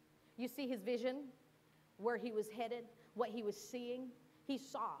 You see his vision, where he was headed, what he was seeing. He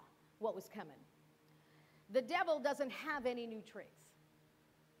saw what was coming. The devil doesn't have any new tricks.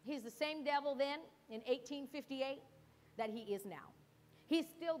 He's the same devil then in 1858 that he is now. He's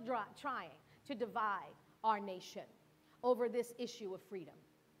still trying to divide our nation over this issue of freedom.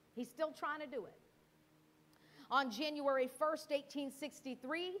 He's still trying to do it. On January 1st,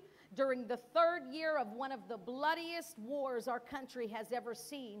 1863, during the third year of one of the bloodiest wars our country has ever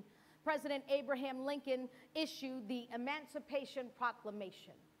seen, President Abraham Lincoln issued the Emancipation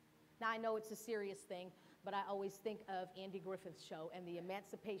Proclamation. Now, I know it's a serious thing, but I always think of Andy Griffith's show and the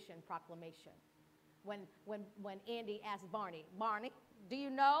Emancipation Proclamation. When Andy asked Barney, do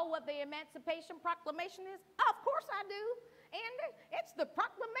you know what the Emancipation Proclamation is? Of course I do, Andy. It's the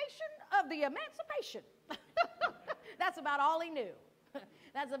proclamation of the emancipation. That's about all he knew.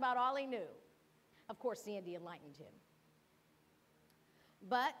 That's about all he knew. Of course, Andy enlightened him.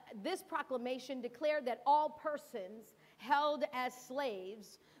 But this proclamation declared that all persons held as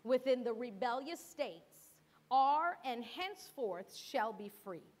slaves within the rebellious states are and henceforth shall be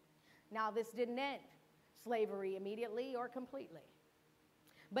free. Now, this didn't end slavery immediately or completely.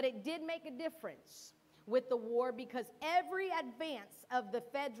 But it did make a difference with the war because every advance of the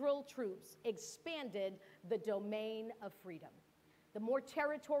federal troops expanded the domain of freedom. The more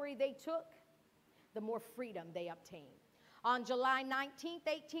territory they took, the more freedom they obtained. On July 19th,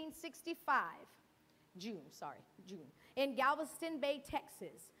 1865, June, in Galveston Bay,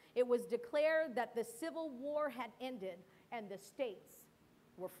 Texas, it was declared that the Civil War had ended and the states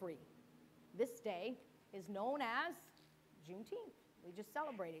were free. This day is known as Juneteenth. We just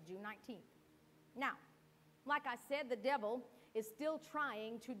celebrated June 19th. Now, like I said, the devil is still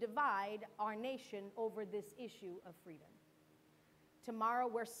trying to divide our nation over this issue of freedom. Tomorrow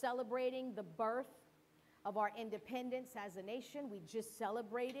we're celebrating the birth of our independence as a nation. We just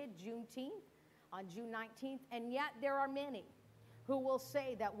celebrated Juneteenth on June 19th, and yet there are many who will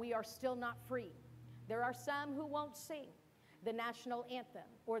say that we are still not free. There are some who won't sing the national anthem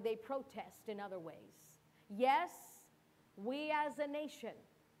or they protest in other ways. Yes, we as a nation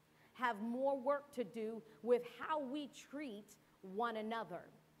have more work to do with how we treat one another.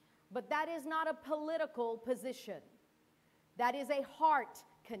 But that is not a political position. That is a heart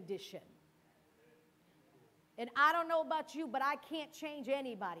condition. And I don't know about you, but I can't change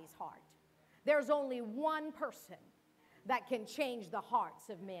anybody's heart. There's only one person that can change the hearts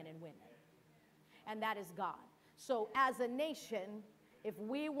of men and women, and that is God. So as a nation, if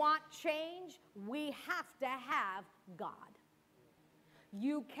we want change, we have to have God.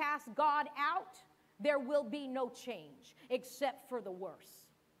 You cast God out, there will be no change except for the worse.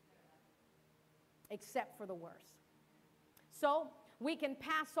 Except for the worse. So we can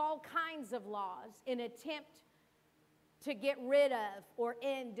pass all kinds of laws in attempt to get rid of or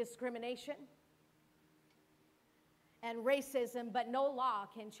end discrimination and racism, but no law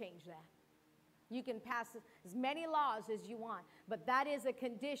can change that. You can pass as many laws as you want, but that is a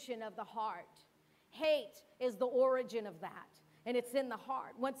condition of the heart. Hate is the origin of that, and it's in the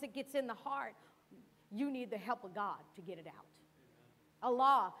heart. Once it gets in the heart, you need the help of God to get it out. A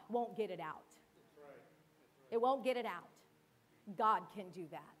law won't get it out. It won't get it out. God can do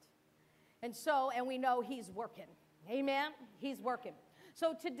that. And we know He's working. Amen? He's working.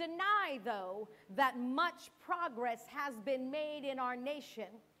 So to deny, though, that much progress has been made in our nation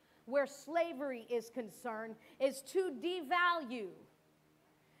where slavery is concerned is to devalue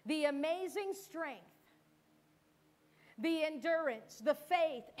the amazing strength, the endurance, the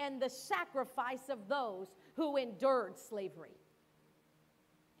faith, and the sacrifice of those who endured slavery,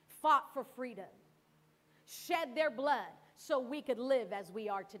 fought for freedom, shed their blood so we could live as we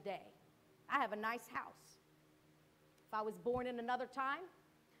are today. I have a nice house. If I was born in another time,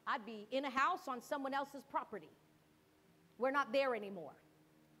 I'd be in a house on someone else's property. We're not there anymore.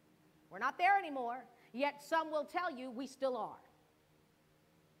 We're not there anymore, yet some will tell you we still are.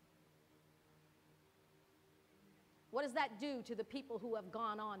 What does that do to the people who have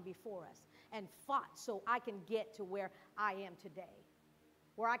gone on before us and fought so I can get to where I am today?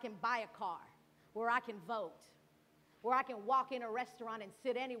 Where I can buy a car, where I can vote, where I can walk in a restaurant and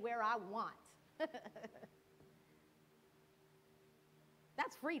sit anywhere I want.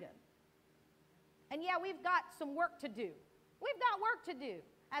 That's freedom. And yeah, we've got some work to do. We've got work to do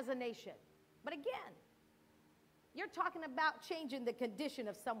as a nation. But again, you're talking about changing the condition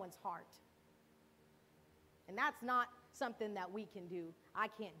of someone's heart. And that's not something that we can do. I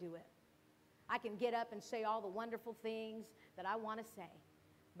can't do it. I can get up and say all the wonderful things that I want to say,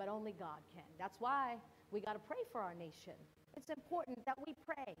 but only God can. That's why we got to pray for our nation. It's important that we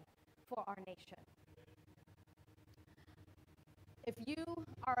pray for our nation. If you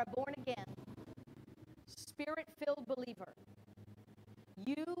are a born-again, Spirit-filled believer,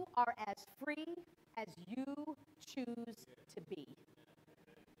 you are as free as you choose to be.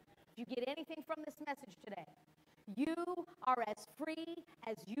 If you get anything from this message today, you are as free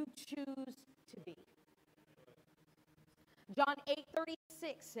as you choose to be. John 8:36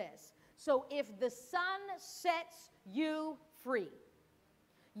 says, so if the Son sets you free,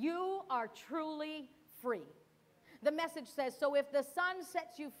 you are truly free. The message says, so if the Son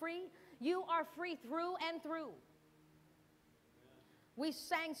sets you free, you are free through and through. We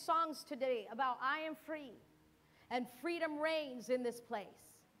sang songs today about I am free, and freedom reigns in this place.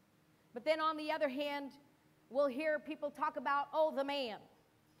 But then on the other hand, we'll hear people talk about, oh, the man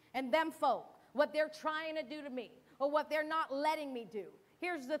and them folk, what they're trying to do to me, or what they're not letting me do.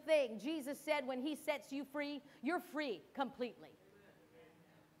 Here's the thing. Jesus said when he sets you free, you're free completely.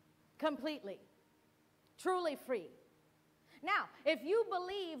 Completely. Truly free. Now, if you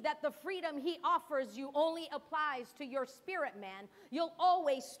believe that the freedom he offers you only applies to your spirit man, you'll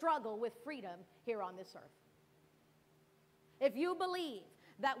always struggle with freedom here on this earth. If you believe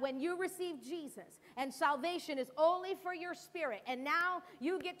that when you receive Jesus and salvation is only for your spirit, and now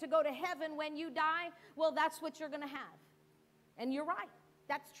you get to go to heaven when you die, well, that's what you're going to have. And you're right.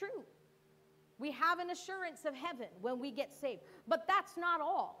 That's true. We have an assurance of heaven when we get saved. But that's not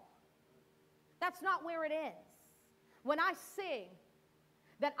all. That's not where it ends. When I sing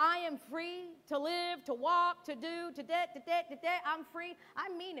that I am free to live, to walk, to do, I'm free,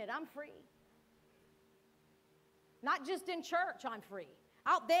 I mean it, I'm free. Not just in church, I'm free.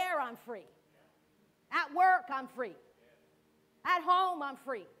 Out there, I'm free. At work, I'm free. At home, I'm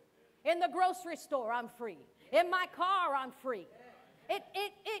free. In the grocery store, I'm free. In my car, I'm free.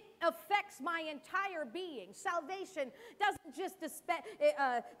 It affects my entire being. Salvation doesn't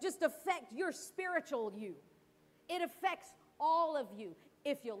just affect your spiritual you. It affects all of you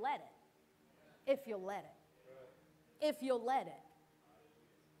if you let it. If you let it. If you let it.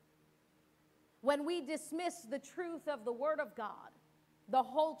 When we dismiss the truth of the Word of God, the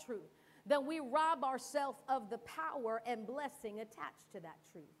whole truth, then we rob ourselves of the power and blessing attached to that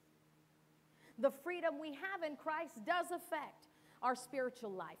truth. The freedom we have in Christ does affect our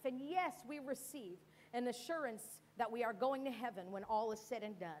spiritual life. And yes, we receive an assurance that we are going to heaven when all is said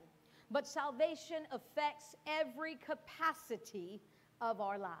and done. But salvation affects every capacity of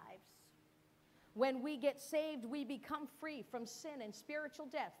our lives. When we get saved, we become free from sin and spiritual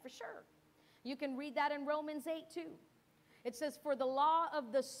death, for sure. You can read that in Romans 8:2. It says, for the law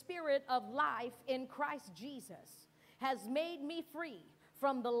of the Spirit of life in Christ Jesus has made me free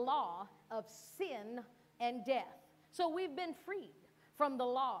from the law of sin and death. So we've been freed from the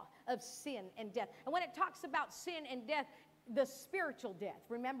law of sin and death. And when it talks about sin and death, the spiritual death.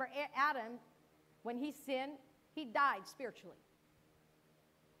 Remember Adam, when he sinned, he died spiritually.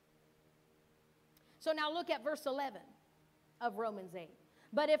 So now look at verse 11 of Romans 8.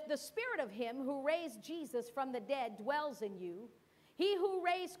 But if the spirit of him who raised Jesus from the dead dwells in you, he who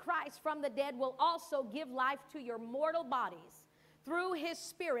raised Christ from the dead will also give life to your mortal bodies through his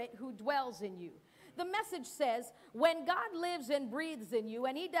spirit who dwells in you. The message says, when God lives and breathes in you,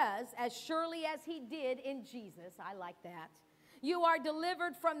 and he does, as surely as he did in Jesus, I like that, you are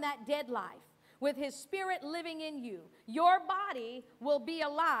delivered from that dead life with his spirit living in you. Your body will be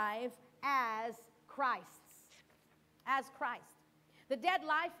alive as Christ's. As Christ. The dead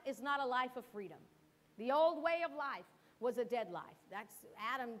life is not a life of freedom. The old way of life was a dead life.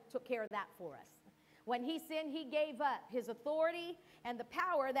 Adam took care of that for us. When he sinned, he gave up his authority and the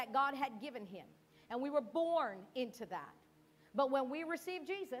power that God had given him. And we were born into that. But when we receive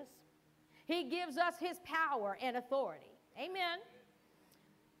Jesus, he gives us his power and authority. Amen.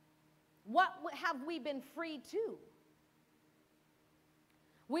 What have we been freed to?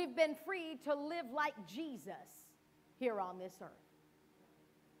 We've been freed to live like Jesus here on this earth.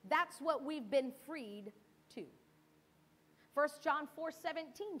 That's what we've been freed to. 1 John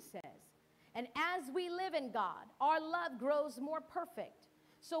 4:17 says, and as we live in God, our love grows more perfect,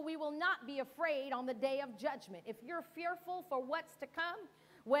 so we will not be afraid on the day of judgment. If you're fearful for what's to come,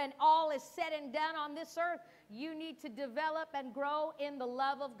 when all is said and done on this earth, you need to develop and grow in the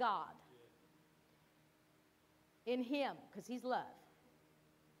love of God. In him, because he's love.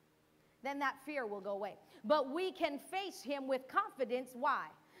 Then that fear will go away. But we can face him with confidence. Why?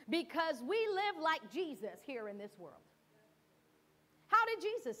 Because we live like Jesus here in this world. How did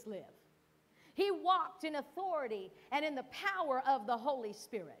Jesus live? He walked in authority and in the power of the Holy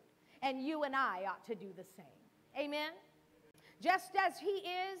Spirit. And you and I ought to do the same. Amen? Just as he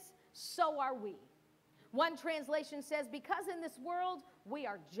is, so are we. One translation says, because in this world, we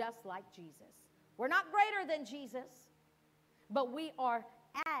are just like Jesus. We're not greater than Jesus, but we are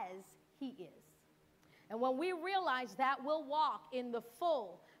as he is. And when we realize that, we'll walk in the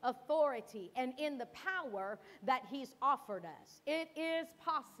full authority and in the power that he's offered us. It is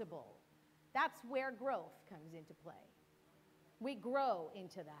possible. That's where growth comes into play. We grow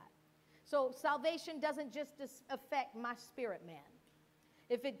into that. So salvation doesn't just affect my spirit man.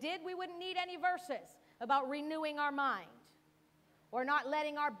 If it did, we wouldn't need any verses about renewing our mind or not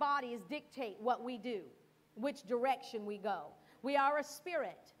letting our bodies dictate what we do, which direction we go. We are a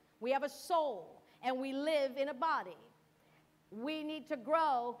spirit. We have a soul, and we live in a body. We need to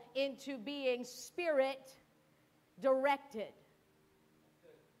grow into being spirit directed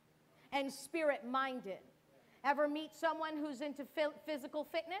and spirit minded. Ever meet someone who's into physical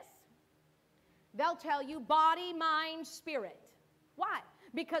fitness? They'll tell you body, mind, spirit. Why?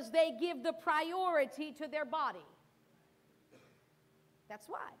 Because they give the priority to their body. That's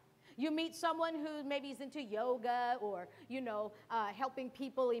why. You meet someone who maybe is into yoga or, helping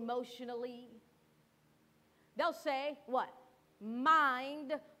people emotionally. They'll say, what?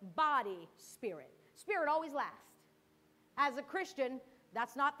 Mind, body, spirit. Spirit always lasts. As a Christian,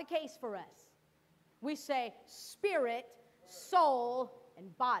 that's not the case for us. We say spirit, soul,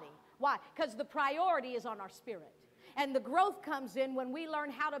 and body. Why? Because the priority is on our spirit. And the growth comes in when we learn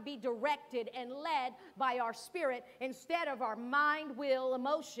how to be directed and led by our spirit instead of our mind, will,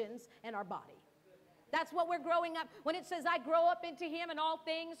 emotions, and our body. That's what we're growing up. When it says, I grow up into him and all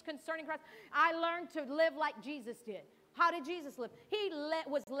things concerning Christ, I learned to live like Jesus did. How did Jesus live? He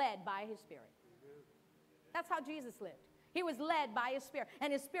was led by his spirit. That's how Jesus lived. He was led by his spirit.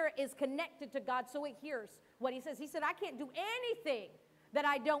 And his spirit is connected to God, so it hears what he says. He said, I can't do anything that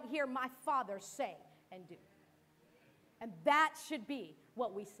I don't hear my Father say and do. And that should be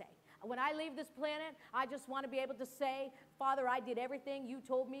what we say. When I leave this planet, I just want to be able to say, Father, I did everything you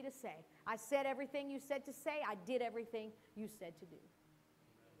told me to say. I said everything you said to say. I did everything you said to do.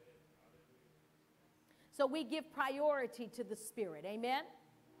 So we give priority to the Spirit. Amen?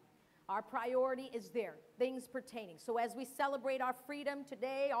 Our priority is there. Things pertaining. So as we celebrate our freedom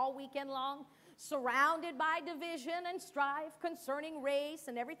today, all weekend long, surrounded by division and strife concerning race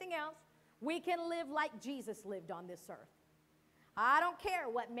and everything else, we can live like Jesus lived on this earth. I don't care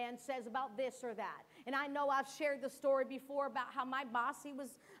what man says about this or that. And I know I've shared the story before about how my boss, he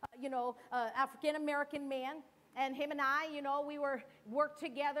was, African-American man. And him and I, we worked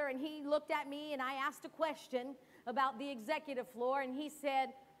together, and he looked at me, and I asked a question about the executive floor, and he said,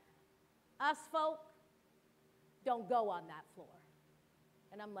 us folk don't go on that floor.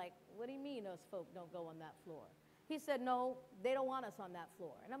 And I'm like, what do you mean us folk don't go on that floor? He said, no, they don't want us on that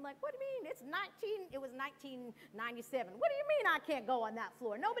floor. And I'm like, what do you mean? It was 1997. What do you mean I can't go on that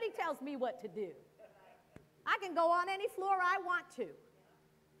floor? Nobody tells me what to do. I can go on any floor I want to.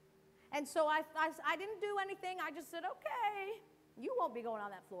 And so I didn't do anything. I just said, okay, you won't be going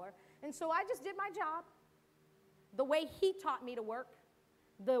on that floor. And so I just did my job the way he taught me to work,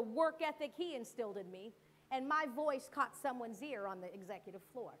 the work ethic he instilled in me, and my voice caught someone's ear on the executive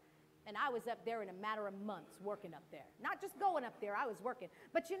floor. And I was up there in a matter of months working up there. Not just going up there, I was working.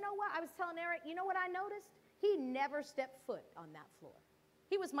 But you know what? I was telling Eric, you know what I noticed? He never stepped foot on that floor.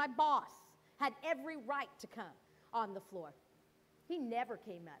 He was my boss, had every right to come on the floor. He never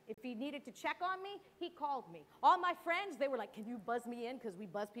came up. If he needed to check on me, he called me. All my friends, they were like, can you buzz me in? Because we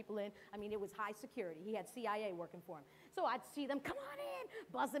buzz people in. I mean, it was high security. He had CIA working for him. So I'd see them, come on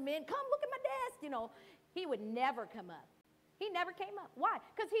in, buzz them in, come look at my desk. He would never come up. He never came up. Why?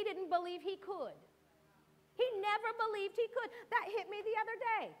 Because he didn't believe he could. He never believed he could. That hit me the other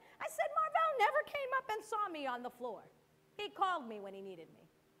day. I said, Marvell never came up and saw me on the floor. He called me when he needed me.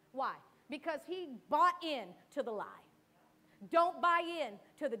 Why? Because he bought in to the lie. Don't buy in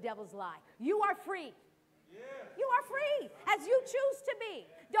to the devil's lie. You are free. You are free as you choose to be.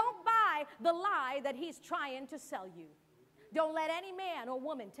 Don't buy the lie that he's trying to sell you. Don't let any man or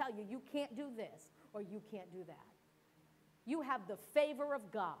woman tell you you can't do this or you can't do that. You have the favor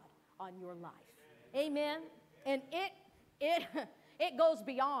of God on your life. Amen. And it goes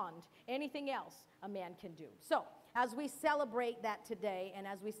beyond anything else a man can do. So, as we celebrate that today and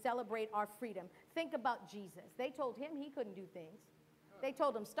as we celebrate our freedom, think about Jesus. They told him he couldn't do things. They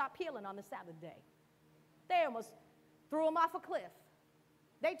told him, stop healing on the Sabbath day. They almost threw him off a cliff.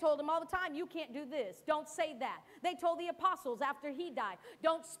 They told him all the time, you can't do this. Don't say that. They told the apostles after he died,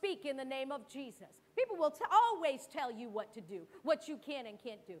 don't speak in the name of Jesus. People will always tell you what to do, what you can and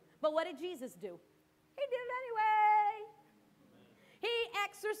can't do. But what did Jesus do? He did it anyway. He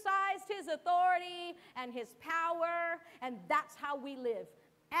exercised his authority and his power, and that's how we live.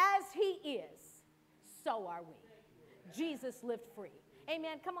 As he is, so are we. Jesus lived free.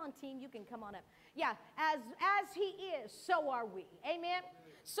 Amen. Come on, team. You can come on up. Yeah, as he is, so are we. Amen.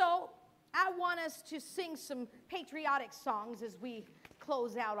 So I want us to sing some patriotic songs as we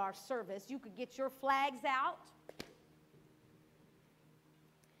close out our service. You could get your flags out.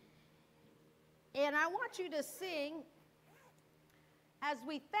 And I want you to sing as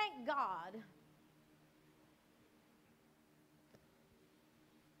we thank God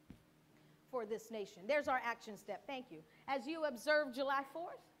for this nation. There's our action step. Thank you. As you observe July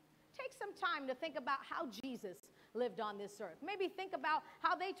 4th, take some time to think about how Jesus lived on this earth. Maybe think about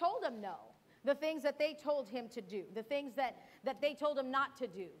how they told him no, the things that they told him to do, the things that they told him not to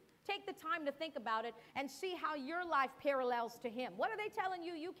do. Take the time to think about it and see how your life parallels to him. What are they telling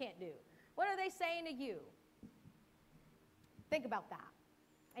you you can't do? What are they saying to you? Think about that.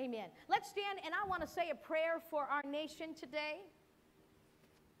 Amen. Let's stand, and I want to say a prayer for our nation today.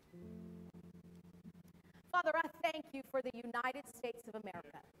 Father, I thank you for the United States of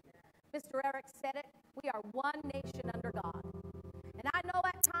America. Mr. Eric said it. We are one nation under God. And I know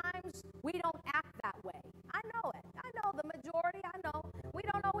at times we don't act that way. I know it. I know the majority. I know we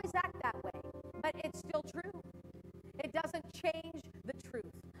don't always act that way. But it's still true. It doesn't change the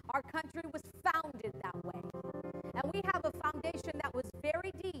truth. Our country was founded that way. And we have a foundation that was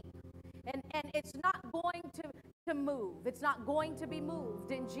very deep. And it's not going to move. It's not going to be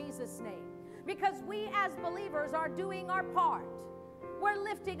moved in Jesus' name. Because we as believers are doing our part. We're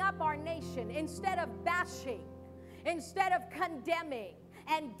lifting up our nation instead of bashing, instead of condemning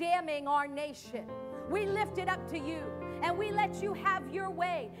and damning our nation. We lift it up to you, and we let you have your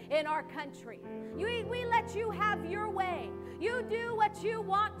way in our country. We let you have your way. You do what you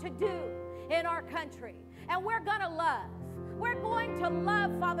want to do in our country, and we're going to love. We're going to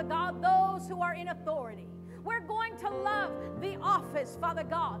love, Father God, those who are in authority. We're going to love the office, Father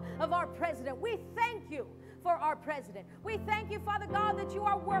God, of our president. We thank you for our president. We thank you, Father God, that you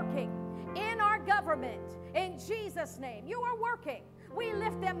are working in our government. In Jesus' name, you are working. We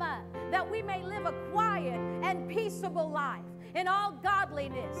lift them up that we may live a quiet and peaceable life in all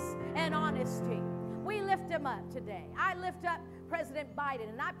godliness and honesty. We lift him up today. I lift up President Biden,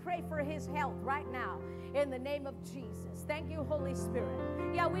 and I pray for his health right now in the name of Jesus. Thank you, Holy Spirit.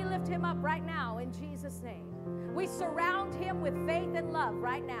 Yeah, we lift him up right now in Jesus' name. We surround him with faith and love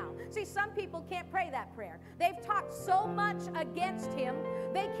right now. See, some people can't pray that prayer. They've talked so much against him,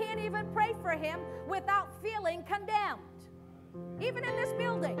 they can't even pray for him without feeling condemned. Even in this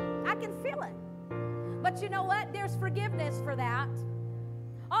building, I can feel it. But you know what? There's forgiveness for that.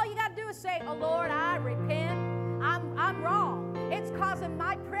 All you got to do is say, oh, Lord, I repent. I'm wrong. It's causing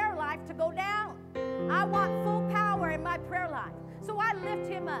my prayer life to go down. I want full power in my prayer life. So I lift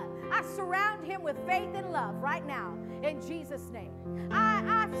him up. I surround him with faith and love right now in Jesus' name.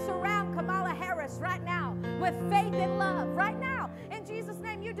 I surround Kamala Harris right now with faith and love right now in Jesus'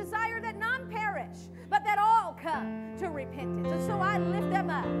 name. You desire that none perish, but that all come to repentance. And so I lift them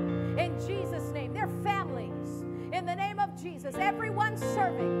up in Jesus' name. Their families, in the name of Jesus. Everyone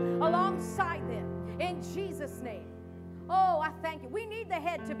serving alongside them in Jesus' name. Oh, I thank you. We need the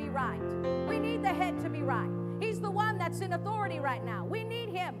head to be right. We need the head to be right. He's the one that's in authority right now. We need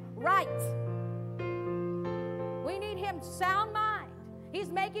him right. We need him sound mind.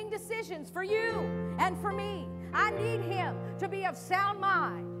 He's making decisions for you and for me. I need him to be of sound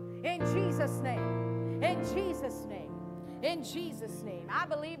mind in Jesus' name. In Jesus' name. In Jesus' name. I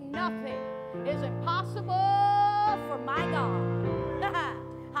believe nothing is impossible for my God.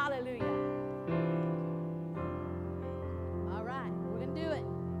 Hallelujah. All right, we're going to do it.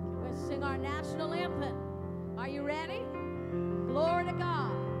 We're going to sing our national anthem.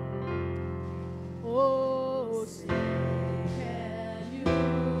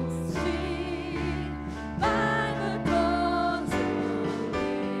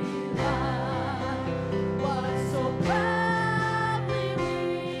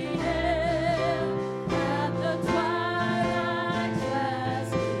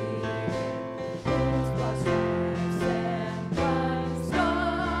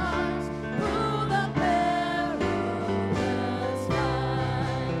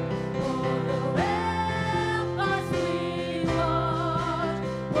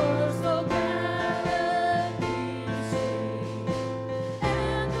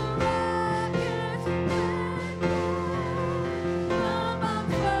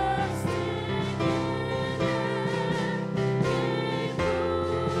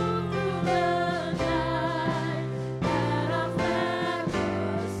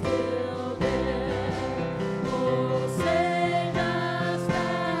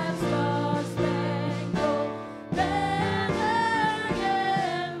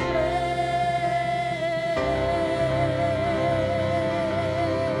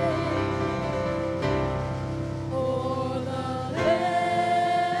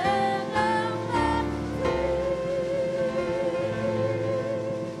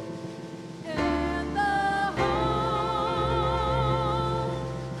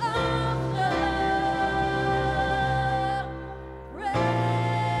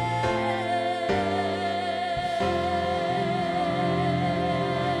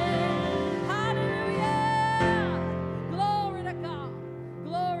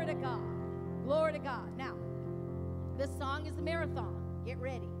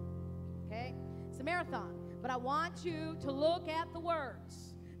 a marathon. But I want you to look at the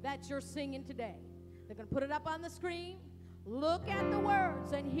words that you're singing today. They're going to put it up on the screen. Look at the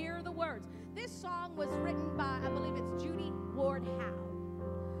words and hear the words. This song was written by, I believe it's Judy Ward Howe.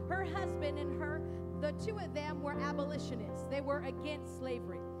 Her husband and her, the two of them were abolitionists. They were against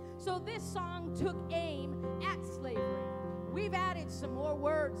slavery. So this song took aim at slavery. We've added some more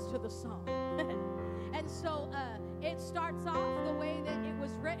words to the song. And so it starts off the way that it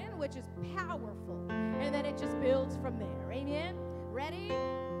was written, which is powerful. And then it just builds from there. Amen? Ready?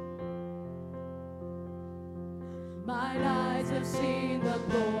 Mine eyes have seen the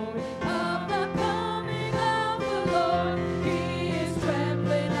glory of the coming of the Lord. He is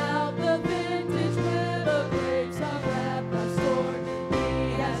trampling out the vintage where the grapes of wrath are stored.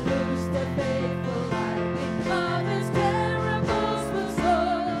 He has loosed the faithful lightning of his terrible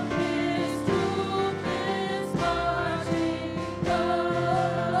sword. His truth is marching. Glory,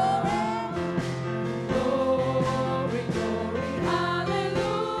 glory, glory,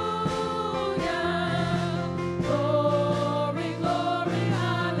 hallelujah. Glory, glory,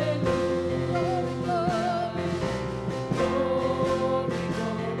 hallelujah.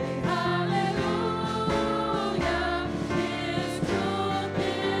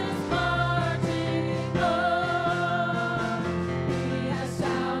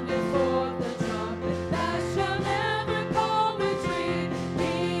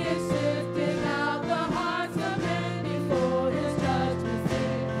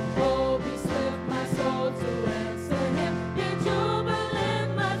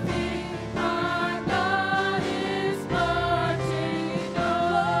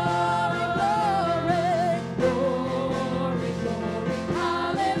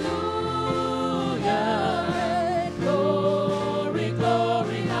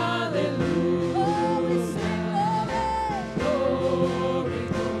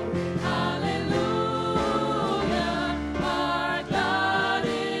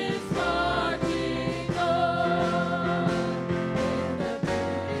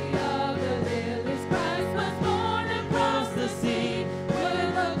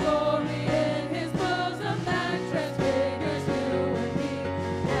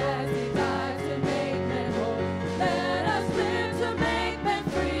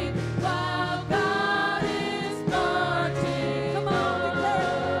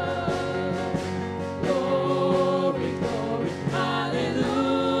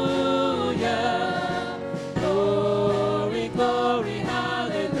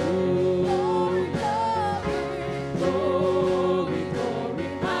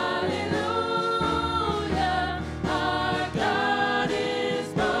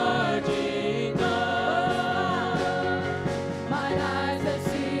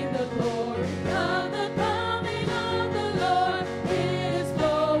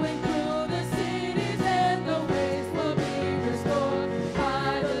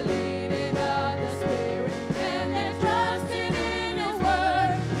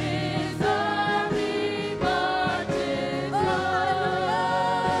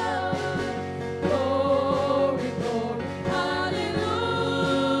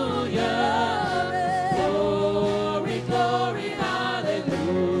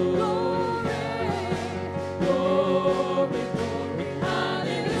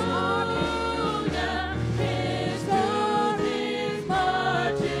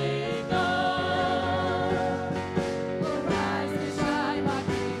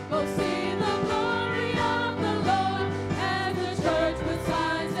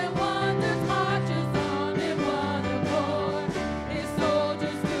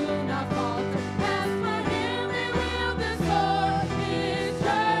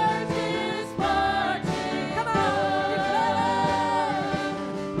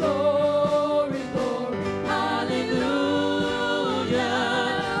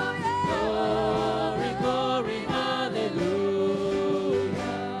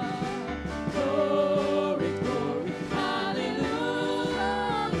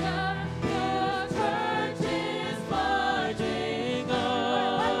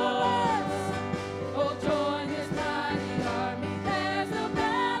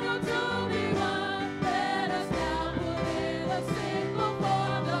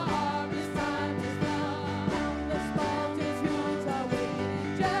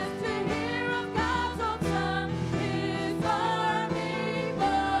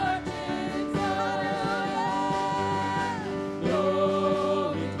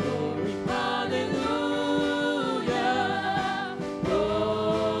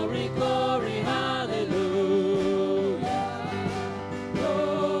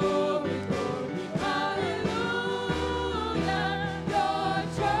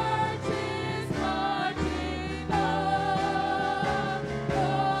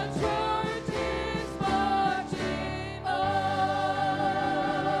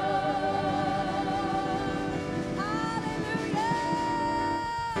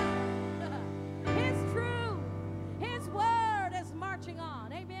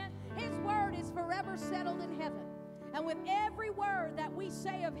 with every word that we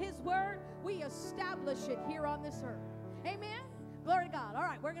say of His word, we establish it here on this earth. Amen? Glory to God. All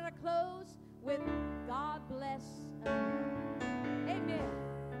right, we're going to close with God Bless America. Amen.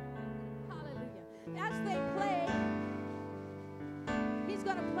 Hallelujah. As they play, He's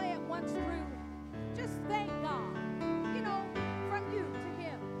going to play it once through. Just thank God, you know, from you to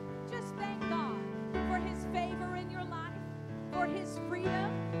Him. Just thank God for His favor in your life, for His freedom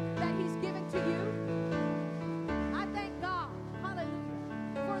that He's given to you. I thank God,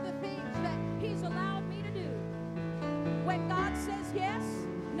 hallelujah, for the things that He's allowed me to do. When God says yes,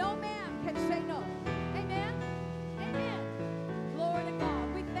 no man can say no. Amen? Amen. Glory to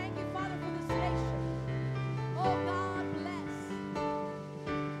God. We thank you, Father, for this nation. Oh, God bless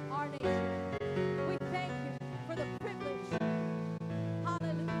our nation. We thank you for the privilege.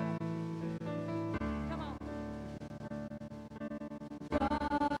 Hallelujah. Come on.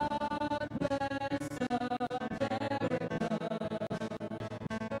 God bless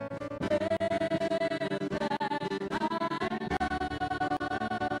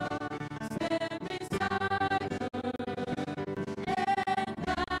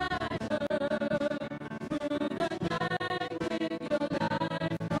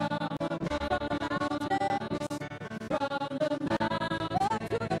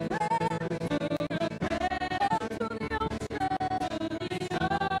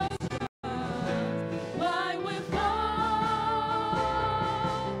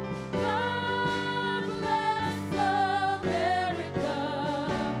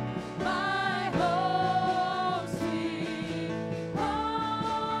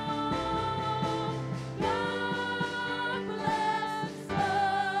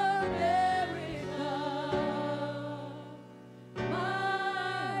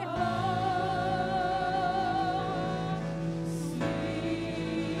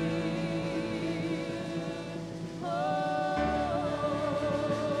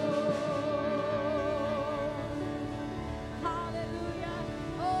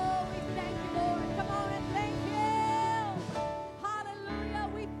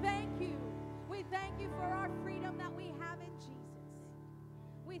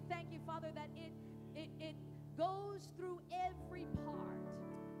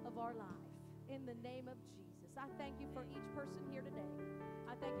in the name of Jesus. I thank you for each person here today.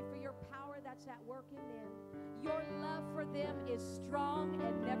 I thank you for your power that's at work in them. Your love for them is strong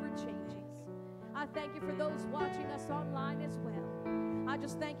and never changes. I thank you for those watching us online as well. I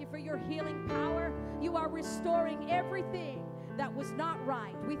just thank you for your healing power. You are restoring everything that was not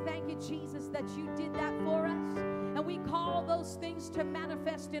right. We thank you, Jesus, that you did that for us. And we call those things to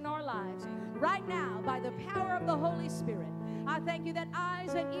manifest in our lives right now by the power of the Holy Spirit. I thank you that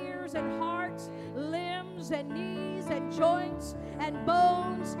eyes and ears and hearts, limbs and knees and joints and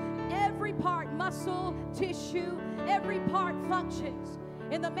bones, every part, muscle, tissue, every part functions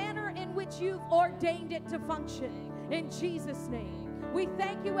in the manner in which you've ordained it to function. In Jesus' name, we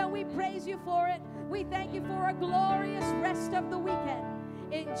thank you and we praise you for it. We thank you for a glorious rest of the weekend.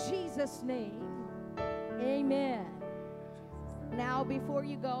 In Jesus' name, amen. Now, before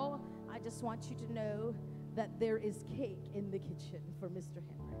you go, I just want you to know that there is cake in the kitchen for Mr.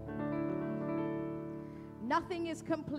 Henry. Nothing is complete.